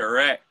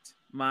 Correct.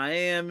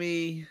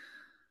 Miami.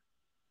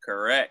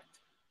 Correct.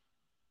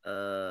 I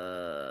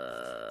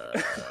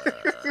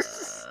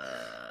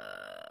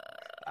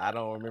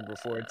don't remember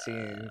 4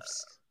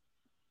 teams.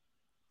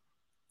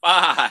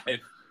 5.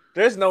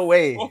 There's no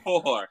way.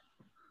 4,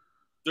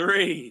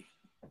 3,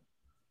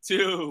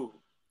 2,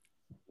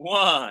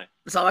 1.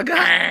 That's all I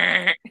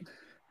got.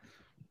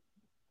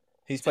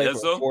 He's played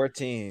Dizzle? for 4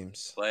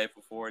 teams. Played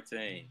for 4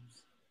 teams.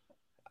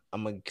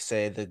 I'm going to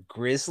say the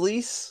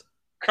Grizzlies.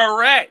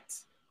 Correct.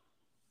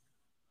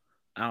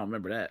 I don't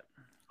remember that.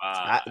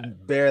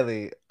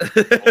 Barely.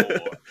 4.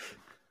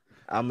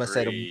 I'm going to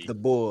say the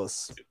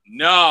Bulls.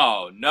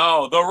 No.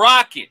 The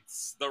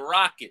Rockets.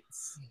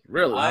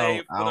 Really? Play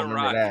I for don't the remember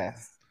Rockets. that.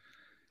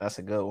 That's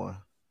a good one.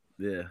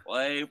 Yeah.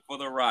 Play for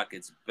the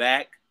Rockets.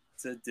 Back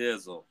to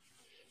Dizzle.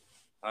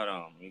 Hold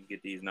on. Let me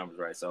get these numbers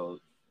right. So,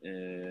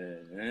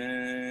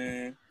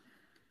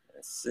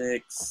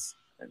 6,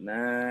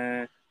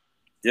 9.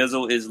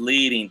 Dizzle is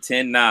leading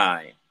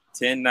 10-9.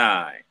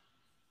 10-9.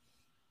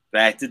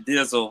 Back to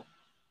Dizzle.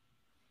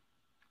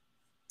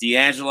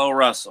 D'Angelo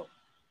Russell.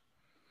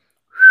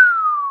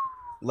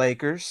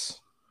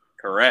 Lakers.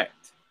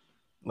 Correct.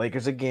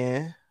 Lakers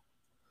again.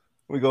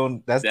 We're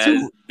going. That's That 2.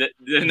 is, that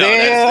is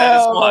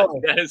Damn.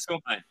 one. That is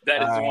one.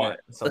 That is All one. right.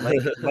 So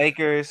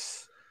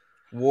Lakers,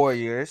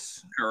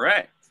 Warriors,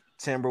 Correct.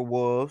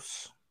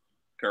 Timberwolves.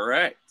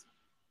 Correct.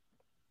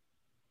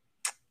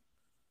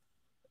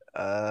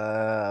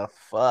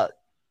 Fuck.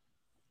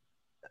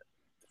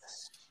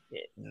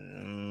 Shit.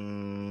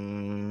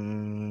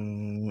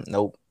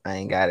 Nope, I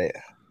ain't got it.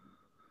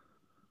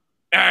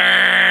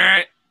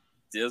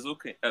 Dizzle,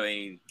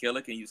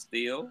 Killer, can you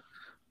steal?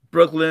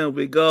 Brooklyn,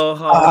 we go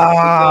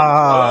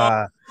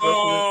hard.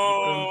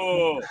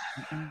 Oh,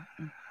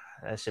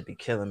 That should be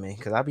killing me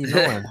because I be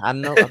knowing. I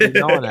be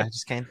knowing. I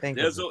just can't think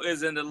of it. Dizzle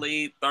is in the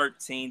lead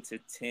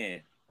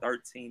 13-10.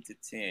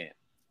 13-10.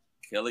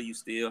 Killer, you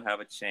still have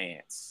a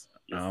chance.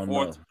 Your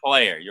fourth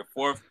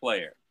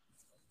player.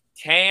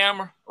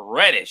 Cam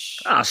Reddish.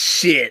 Oh,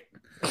 shit.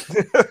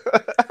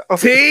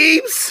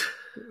 Teams?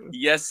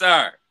 Yes,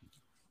 sir.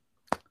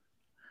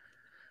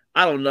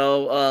 I don't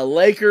know.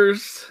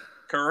 Lakers.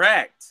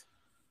 Correct.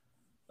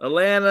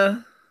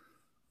 Atlanta.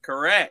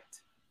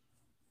 Correct.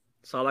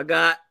 That's all I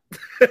got.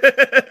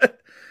 I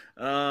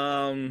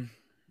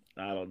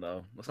don't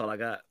know. That's all I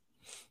got.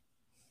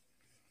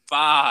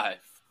 5,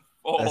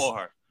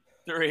 4,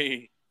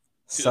 3,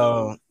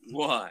 2,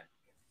 1.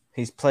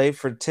 He's played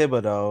for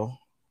Thibodeau,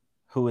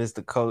 who is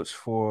the coach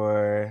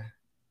for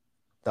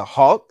the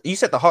Hawks. You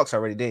said the Hawks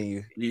already, didn't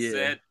you? He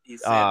said the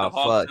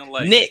Hawks and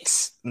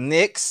Lakers.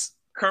 Knicks.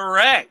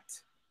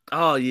 Correct.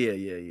 Oh, yeah.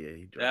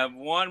 You have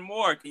one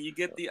more. Can you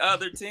get the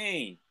other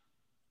team?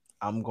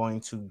 I'm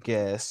going to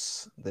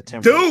guess the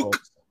Timberwolves. Duke.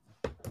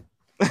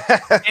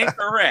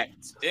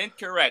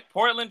 Incorrect.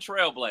 Portland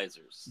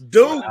Trailblazers.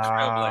 Duke.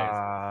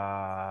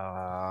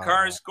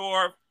 Current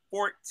score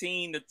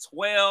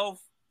 14-12.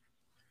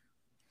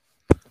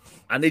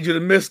 I need you to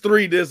miss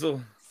 3,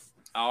 Dizzle.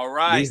 All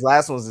right. These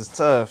last ones is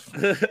tough.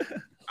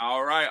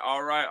 All right.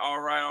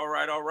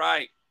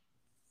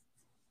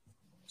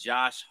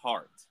 Josh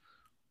Hart.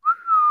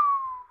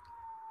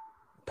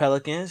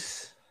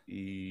 Pelicans.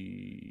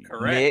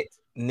 Correct.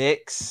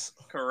 Knicks.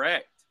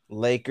 Correct.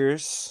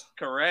 Lakers.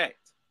 Correct.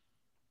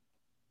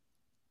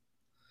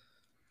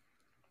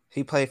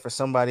 He played for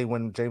somebody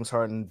when James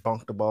Harden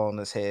bonked the ball on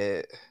his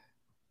head.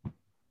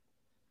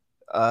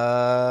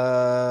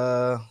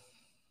 5,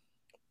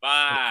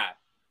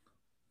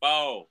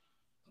 4,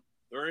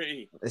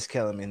 3. It's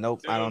killing me.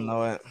 Nope, 2, I don't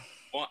know it.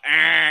 1.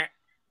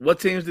 What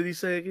teams did he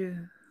say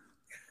again?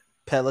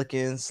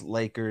 Pelicans,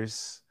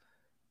 Lakers,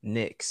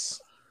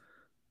 Knicks.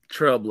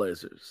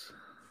 Trailblazers.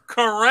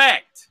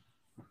 Correct.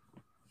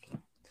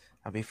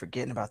 I'll be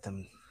forgetting about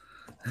them.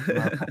 All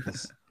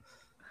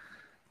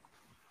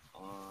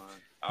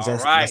right.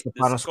 That's the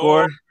final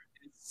score?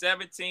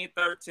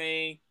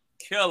 17-13.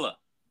 Killer.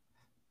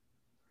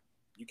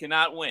 You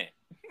cannot win.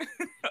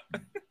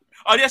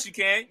 Oh, yes, you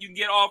can. You can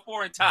get all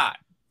 4 and tie.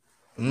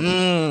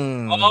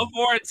 All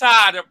 4 and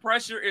tie. The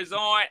pressure is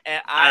on.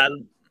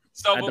 And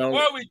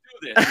before we do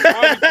this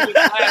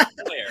last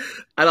player,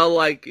 I don't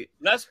like it.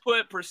 Let's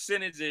put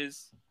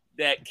percentages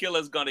that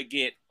Killer's going to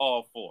get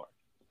all 4.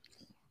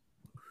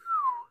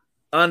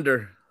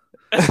 Under.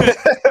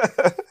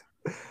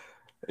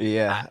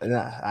 Yeah,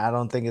 I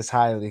don't think it's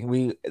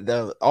highly.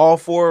 All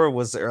 4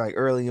 was like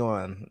early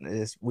on.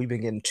 We've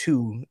been getting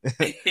 2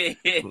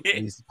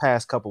 these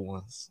past couple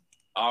ones.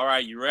 All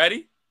right, you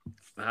ready?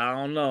 I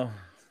don't know.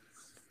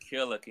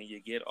 Killer, can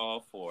you get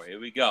all 4? Here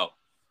we go.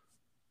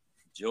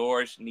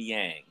 George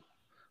Niang.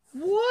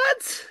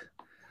 What?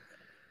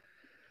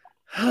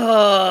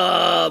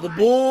 The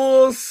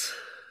Bulls.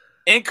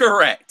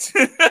 Incorrect.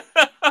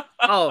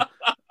 Oh,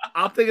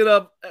 I'm thinking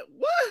of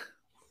what?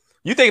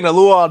 You thinking of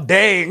Luol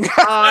Deng?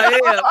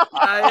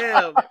 I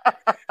am.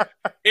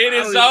 It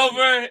is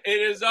over.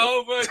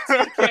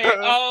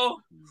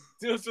 TKO.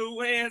 Dizzle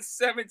wins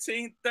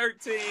 17-13.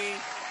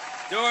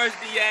 George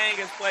Niang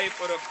has played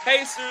for the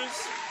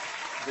Pacers,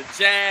 the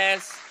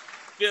Jazz,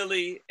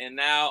 Philly, and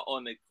now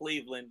on the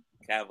Cleveland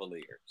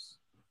Cavaliers.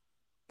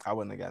 I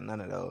wouldn't have got none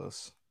of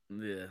those.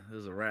 Yeah, this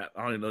is a wrap.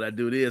 I don't even know that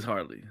dude is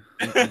hardly.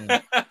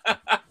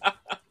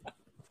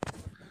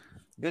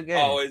 Good game.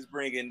 Always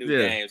bringing new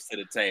games to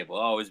the table.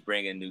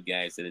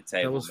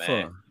 That was man.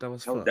 Fun. That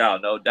was fun.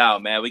 No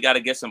doubt, man. We got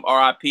to get some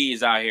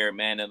RIPs out here,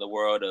 man, in the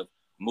world of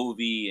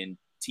movie and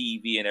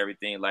TV and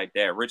everything like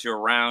that. Richard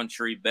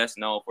Roundtree, best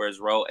known for his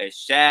role as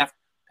Shaft,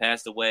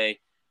 passed away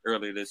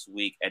earlier this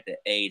week at the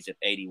age of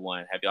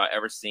 81. Have y'all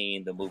ever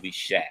seen the movie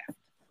Shaft?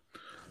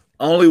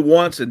 Only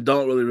once and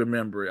don't really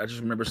remember it. I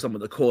just remember some of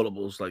the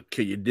quotables like,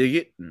 can you dig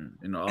it?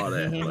 And, all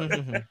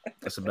that.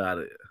 That's about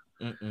it.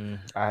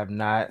 I have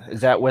not.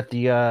 Is that what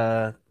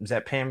is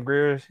that Pam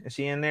Grier? Is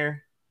she in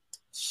there?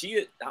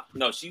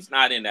 No, she's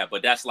not in that,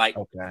 but that's like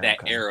that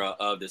era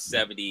of the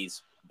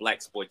 70s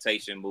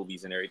blaxploitation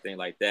movies and everything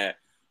like that.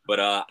 But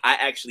I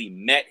actually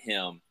met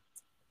him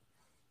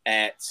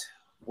at,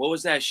 what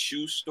was that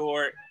shoe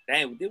store?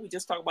 Dang, did we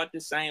just talk about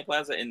this same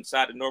plaza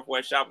inside the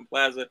Northwest Shopping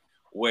Plaza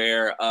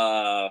where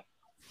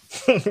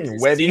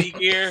City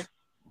Gear?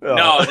 No,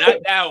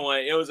 not that one.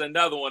 It was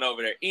another one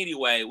over there.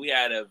 Anyway, we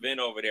had an event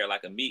over there,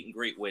 like a meet and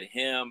greet with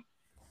him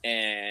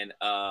and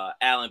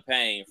Alan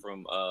Payne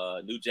from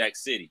New Jack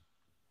City.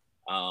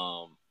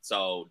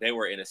 So they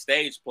were in a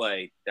stage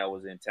play that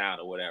was in town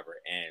or whatever.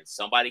 And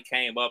somebody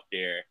came up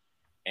there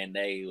and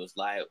they was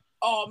like,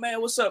 oh, man,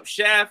 what's up,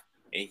 Shaft?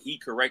 And he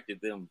corrected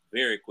them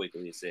very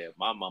quickly and said,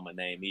 my mama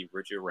named me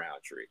Richard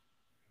Roundtree.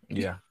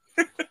 Yeah.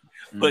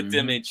 Put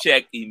them in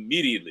check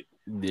immediately.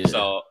 Yeah.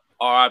 So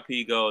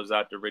RIP goes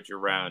out to Richard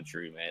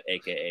Roundtree, man,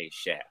 aka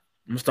Shaft.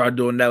 I'm gonna start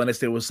doing that when they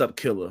say "What's up,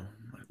 killer?"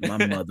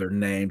 My mother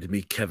named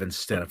me Kevin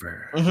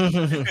Stenifer.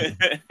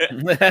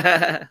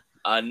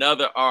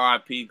 Another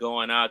RIP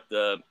going out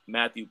to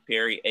Matthew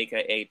Perry,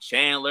 aka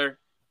Chandler,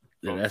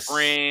 from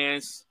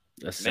Friends.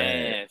 That's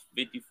man, sad.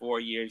 54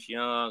 years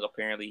young.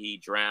 Apparently, he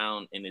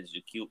drowned in his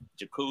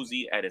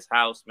jacuzzi at his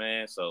house,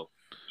 man. So,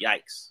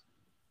 yikes.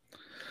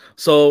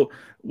 So,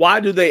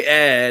 why do they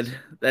add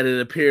that it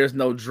appears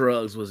no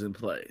drugs was in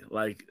play?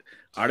 Like,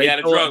 are they had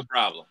a drug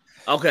problem?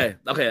 Okay,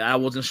 I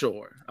wasn't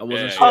sure.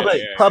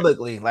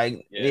 Publicly,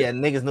 like,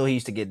 niggas knew he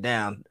used to get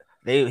down.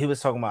 He was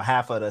talking about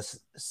half of the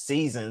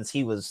seasons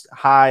he was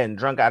high and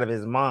drunk out of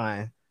his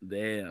mind.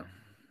 Damn.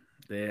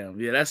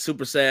 Yeah, that's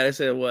super sad. They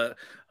said what?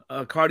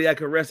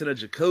 Cardiac arrest in a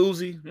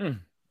jacuzzi.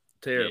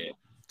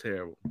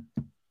 Terrible.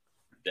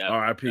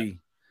 R.I.P.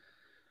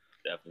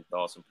 Definitely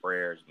thoughts and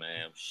prayers,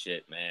 man.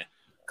 Shit, man.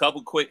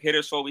 Couple quick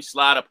hitters before we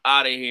slide up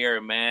out of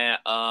here, man.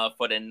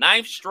 For the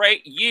 9th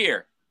straight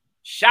year,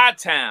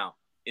 Chi-Town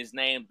is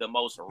named the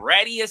most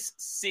rattiest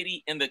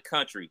city in the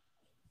country.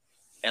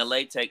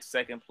 LA takes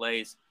second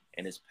place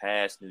and is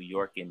past New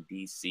York and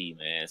DC,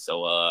 man.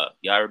 So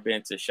y'all ever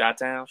been to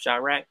Chi-Town,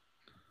 Chirac?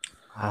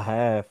 I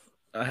have.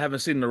 I haven't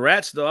seen the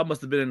rats though. I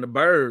must have been in the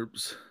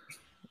burbs.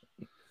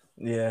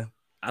 Yeah.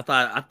 I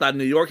thought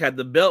New York had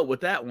the belt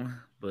with that one,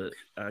 but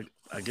I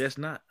guess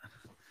not.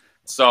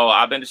 So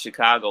I've been to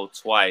Chicago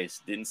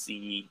twice. Didn't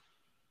see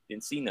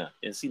none.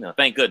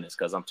 Thank goodness,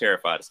 because I'm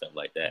terrified of stuff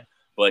like that.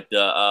 But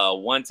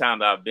one time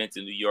that I've been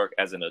to New York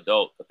as an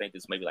adult, I think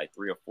this maybe like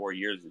 3 or 4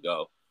 years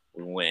ago,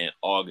 we went in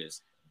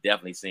August.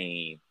 Definitely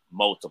seen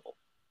multiple,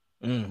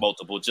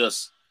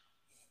 just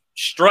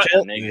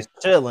strutting,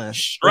 niggas,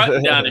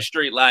 strutting down the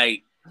street.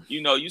 Like,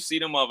 you see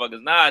them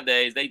motherfuckers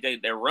nowadays. They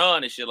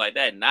run and shit like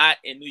that. Not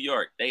in New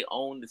York. They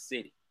own the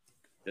city.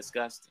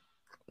 Disgusting.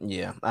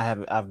 Yeah,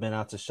 I've been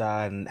out to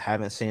Chi and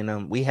haven't seen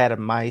them. We had a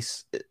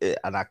mice,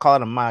 and I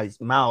called a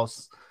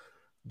mouse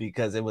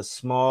because it was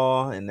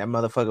small and that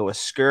motherfucker was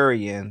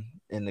scurrying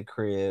in the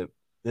crib.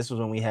 This was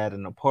when we had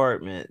an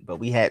apartment, but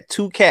we had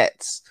 2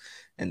 cats,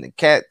 and the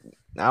cat,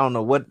 I don't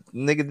know what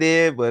nigga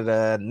did,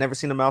 but never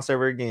seen a mouse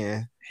ever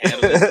again.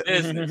 Handle this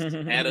business.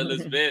 Handle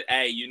this bit.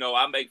 Hey,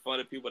 I make fun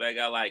of people that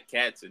got like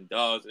cats and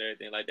dogs and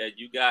everything like that.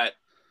 You got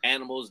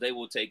animals, they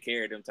will take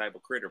care of them type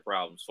of critter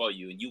problems for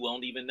you, and you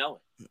won't even know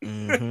it.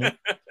 Mm-hmm.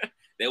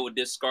 They will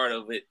discard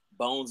of it,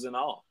 bones and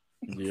all.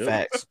 Yep.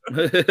 Facts.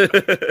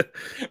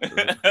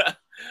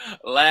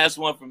 Last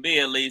one for me,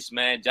 at least,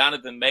 man.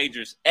 Jonathan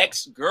Majors'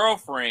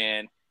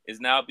 ex-girlfriend is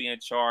now being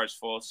charged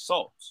for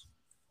assault.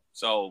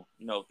 So,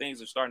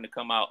 things are starting to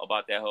come out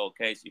about that whole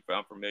case. If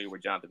I'm familiar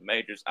with Jonathan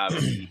Majors,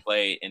 obviously he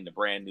played in the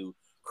brand new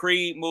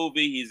Creed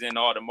movie. He's in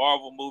all the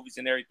Marvel movies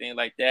and everything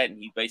like that. And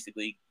he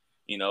basically,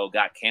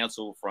 got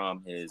canceled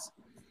from his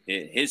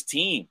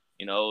team,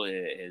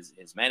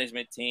 his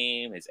management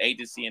team, his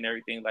agency and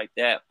everything like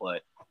that.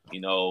 But,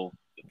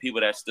 the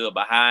people that stood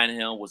behind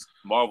him was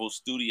Marvel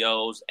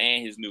Studios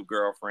and his new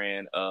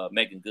girlfriend,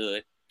 Megan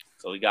Good.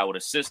 So he got with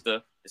a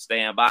sister to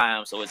stand by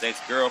him. So his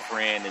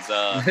ex-girlfriend is,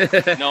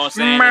 what I'm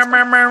saying?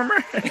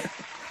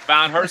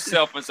 Found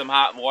herself in some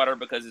hot water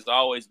because it's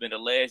always been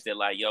alleged that,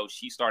 like,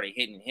 she started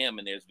hitting him,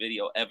 and there's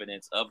video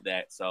evidence of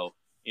that. So,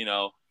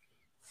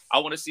 I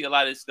want to see a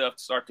lot of this stuff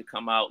start to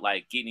come out,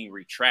 like getting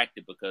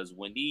retracted, because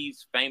when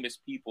these famous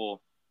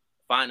people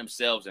find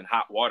themselves in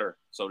hot water,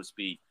 so to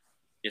speak,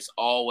 it's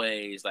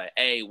always like,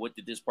 hey, what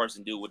did this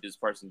person do? What did this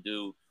person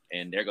do?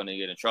 And they're going to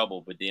get in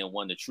trouble. But then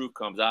when the truth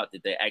comes out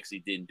that they actually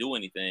didn't do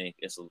anything,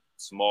 it's a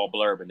small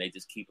blurb and they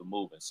just keep it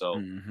moving. So,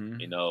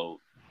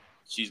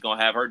 she's going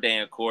to have her day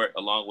in court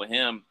along with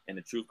him, and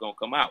the truth going to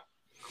come out.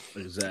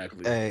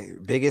 Exactly. Hey,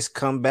 biggest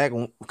comeback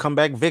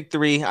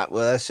victory.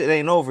 Well, that shit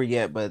ain't over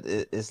yet, but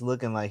it's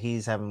looking like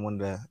he's having one of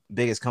the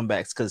biggest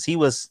comebacks, because he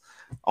was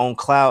on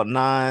cloud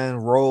 9,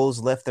 roles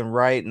left and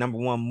right,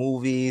 #1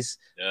 movies.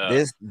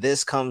 Yeah.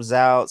 This comes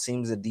out,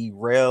 seems to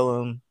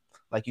derail him.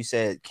 Like you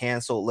said,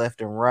 canceled left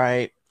and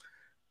right.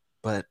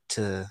 But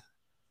to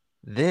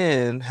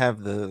then have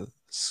the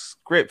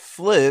script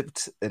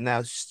flipped, and now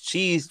was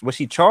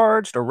she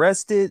charged,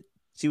 arrested?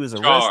 She was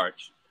arrested.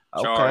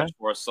 Charged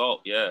for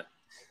assault, yeah.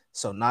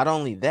 So not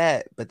only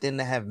that, but then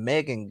to have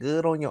Megan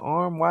Good on your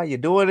arm while you're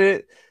doing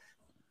it,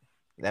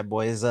 that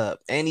boy is up.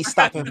 And he's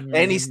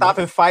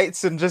stopping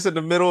fights and just in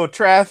the middle of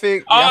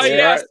traffic. Oh,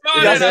 yeah.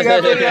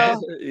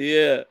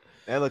 Yeah.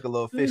 That look a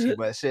little fishy,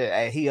 but shit,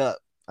 hey, he up.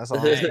 That's all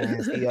I'm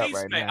saying. He up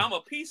right now. I'm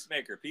a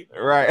peacemaker, people.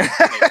 Right.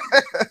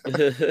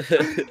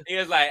 He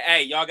was like,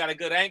 hey, y'all got a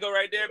good angle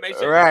right there? Make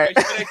sure that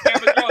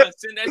camera's on.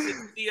 Send that shit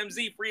to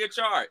TMZ free of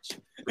charge.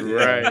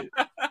 Right.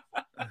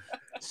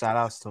 Shout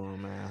outs to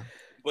him, man.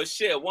 But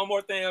shit, one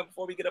more thing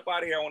before we get up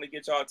out of here, I want to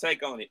get y'all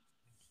take on it.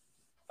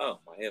 Oh,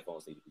 my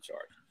headphones need to be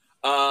charged.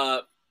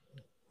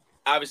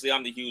 Obviously,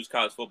 I'm the huge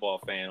college football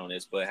fan on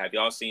this, but have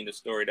y'all seen the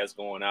story that's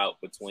going out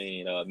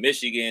between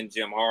Michigan,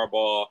 Jim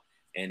Harbaugh,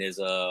 and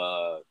his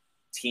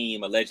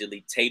team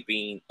allegedly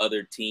taping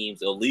other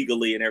teams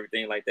illegally and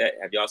everything like that?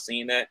 Have y'all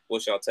seen that?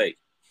 What's y'all take?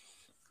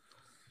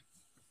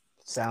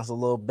 Sounds a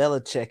little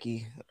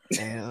Belichick-y.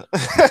 I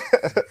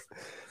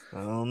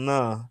don't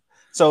know.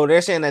 So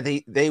they're saying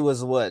that they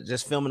was what,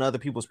 just filming other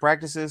people's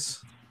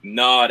practices?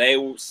 No,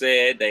 they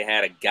said they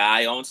had a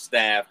guy on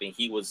staff and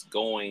he was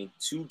going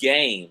to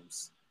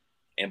games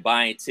and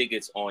buying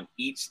tickets on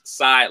each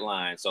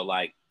sideline. So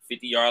like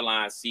 50-yard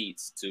line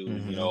seats to,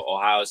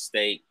 Ohio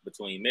State,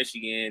 between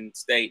Michigan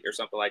State or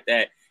something like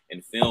that,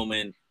 and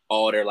filming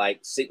all their like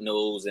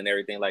signals and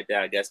everything like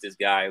that. I guess this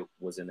guy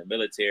was in the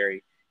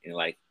military, and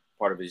like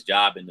part of his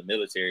job in the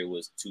military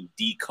was to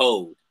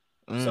decode.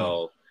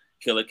 So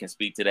Killer can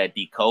speak to that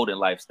decoding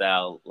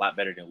lifestyle a lot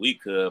better than we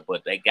could,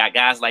 but they got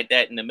guys like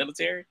that in the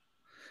military.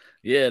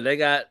 Yeah, they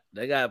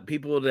got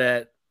people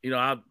that,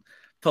 I've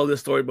told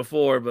this story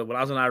before, but when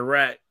I was in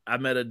Iraq, I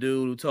met a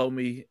dude who told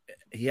me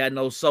he had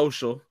no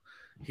social.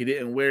 He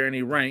didn't wear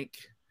any rank.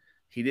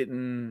 He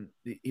didn't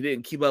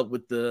keep up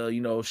with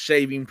the,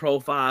 shaving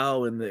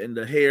profile and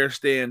the hair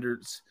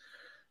standards.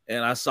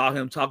 And I saw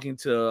him talking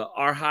to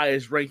our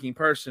highest ranking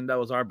person. That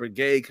was our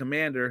brigade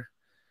commander.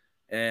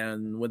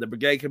 And when the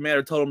brigade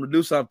commander told him to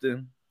do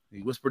something, he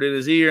whispered in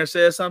his ear and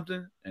said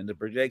something, and the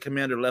brigade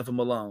commander left him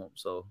alone.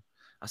 So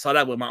I saw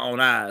that with my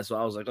own eyes. So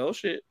I was like, oh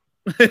shit.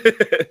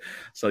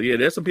 So yeah,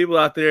 there's some people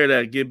out there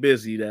that get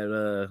busy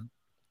that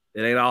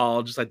it ain't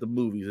all just like the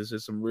movies. It's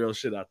just some real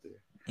shit out there.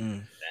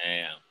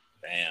 Damn.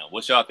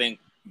 What y'all think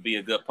be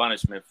a good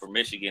punishment for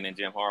Michigan and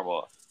Jim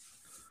Harbaugh?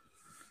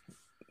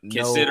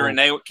 Considering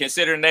they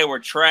were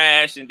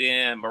trash, and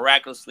then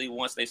miraculously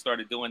once they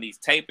started doing these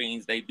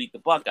tapings, they beat the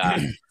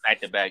Buckeyes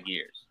back-to-back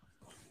years.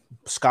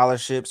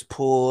 Scholarships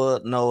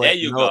pulled, no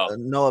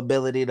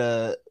ability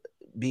to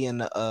be in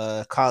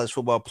the college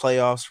football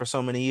playoffs for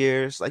so many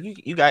years. Like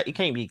you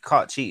can't be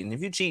caught cheating.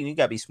 If you cheating, you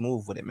gotta be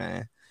smooth with it,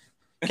 man.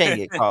 You can't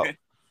get caught.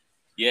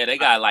 Yeah, they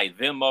got like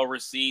Venmo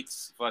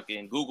receipts,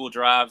 fucking Google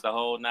Drives, the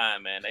whole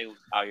nine, man. They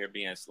out here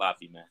being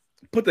sloppy, man.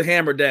 Put the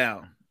hammer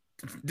down.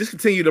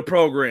 Discontinue the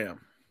program.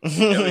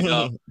 There we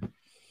go.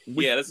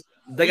 Yeah,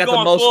 they got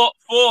the most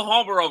full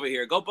homer over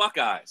here. Go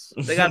Buckeyes.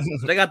 They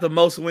got the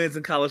most wins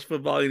in college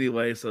football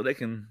anyway, so they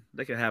can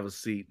have a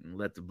seat and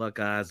let the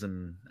Buckeyes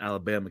and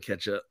Alabama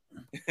catch up.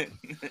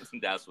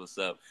 That's what's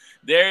up.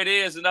 There it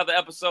is, another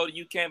episode of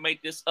You Can't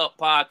Make This Up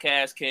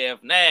podcast.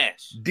 Kev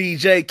Nash,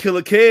 DJ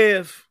Killer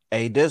Kev,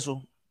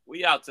 Dizzle.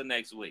 We out till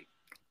next week.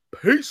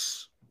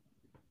 Peace.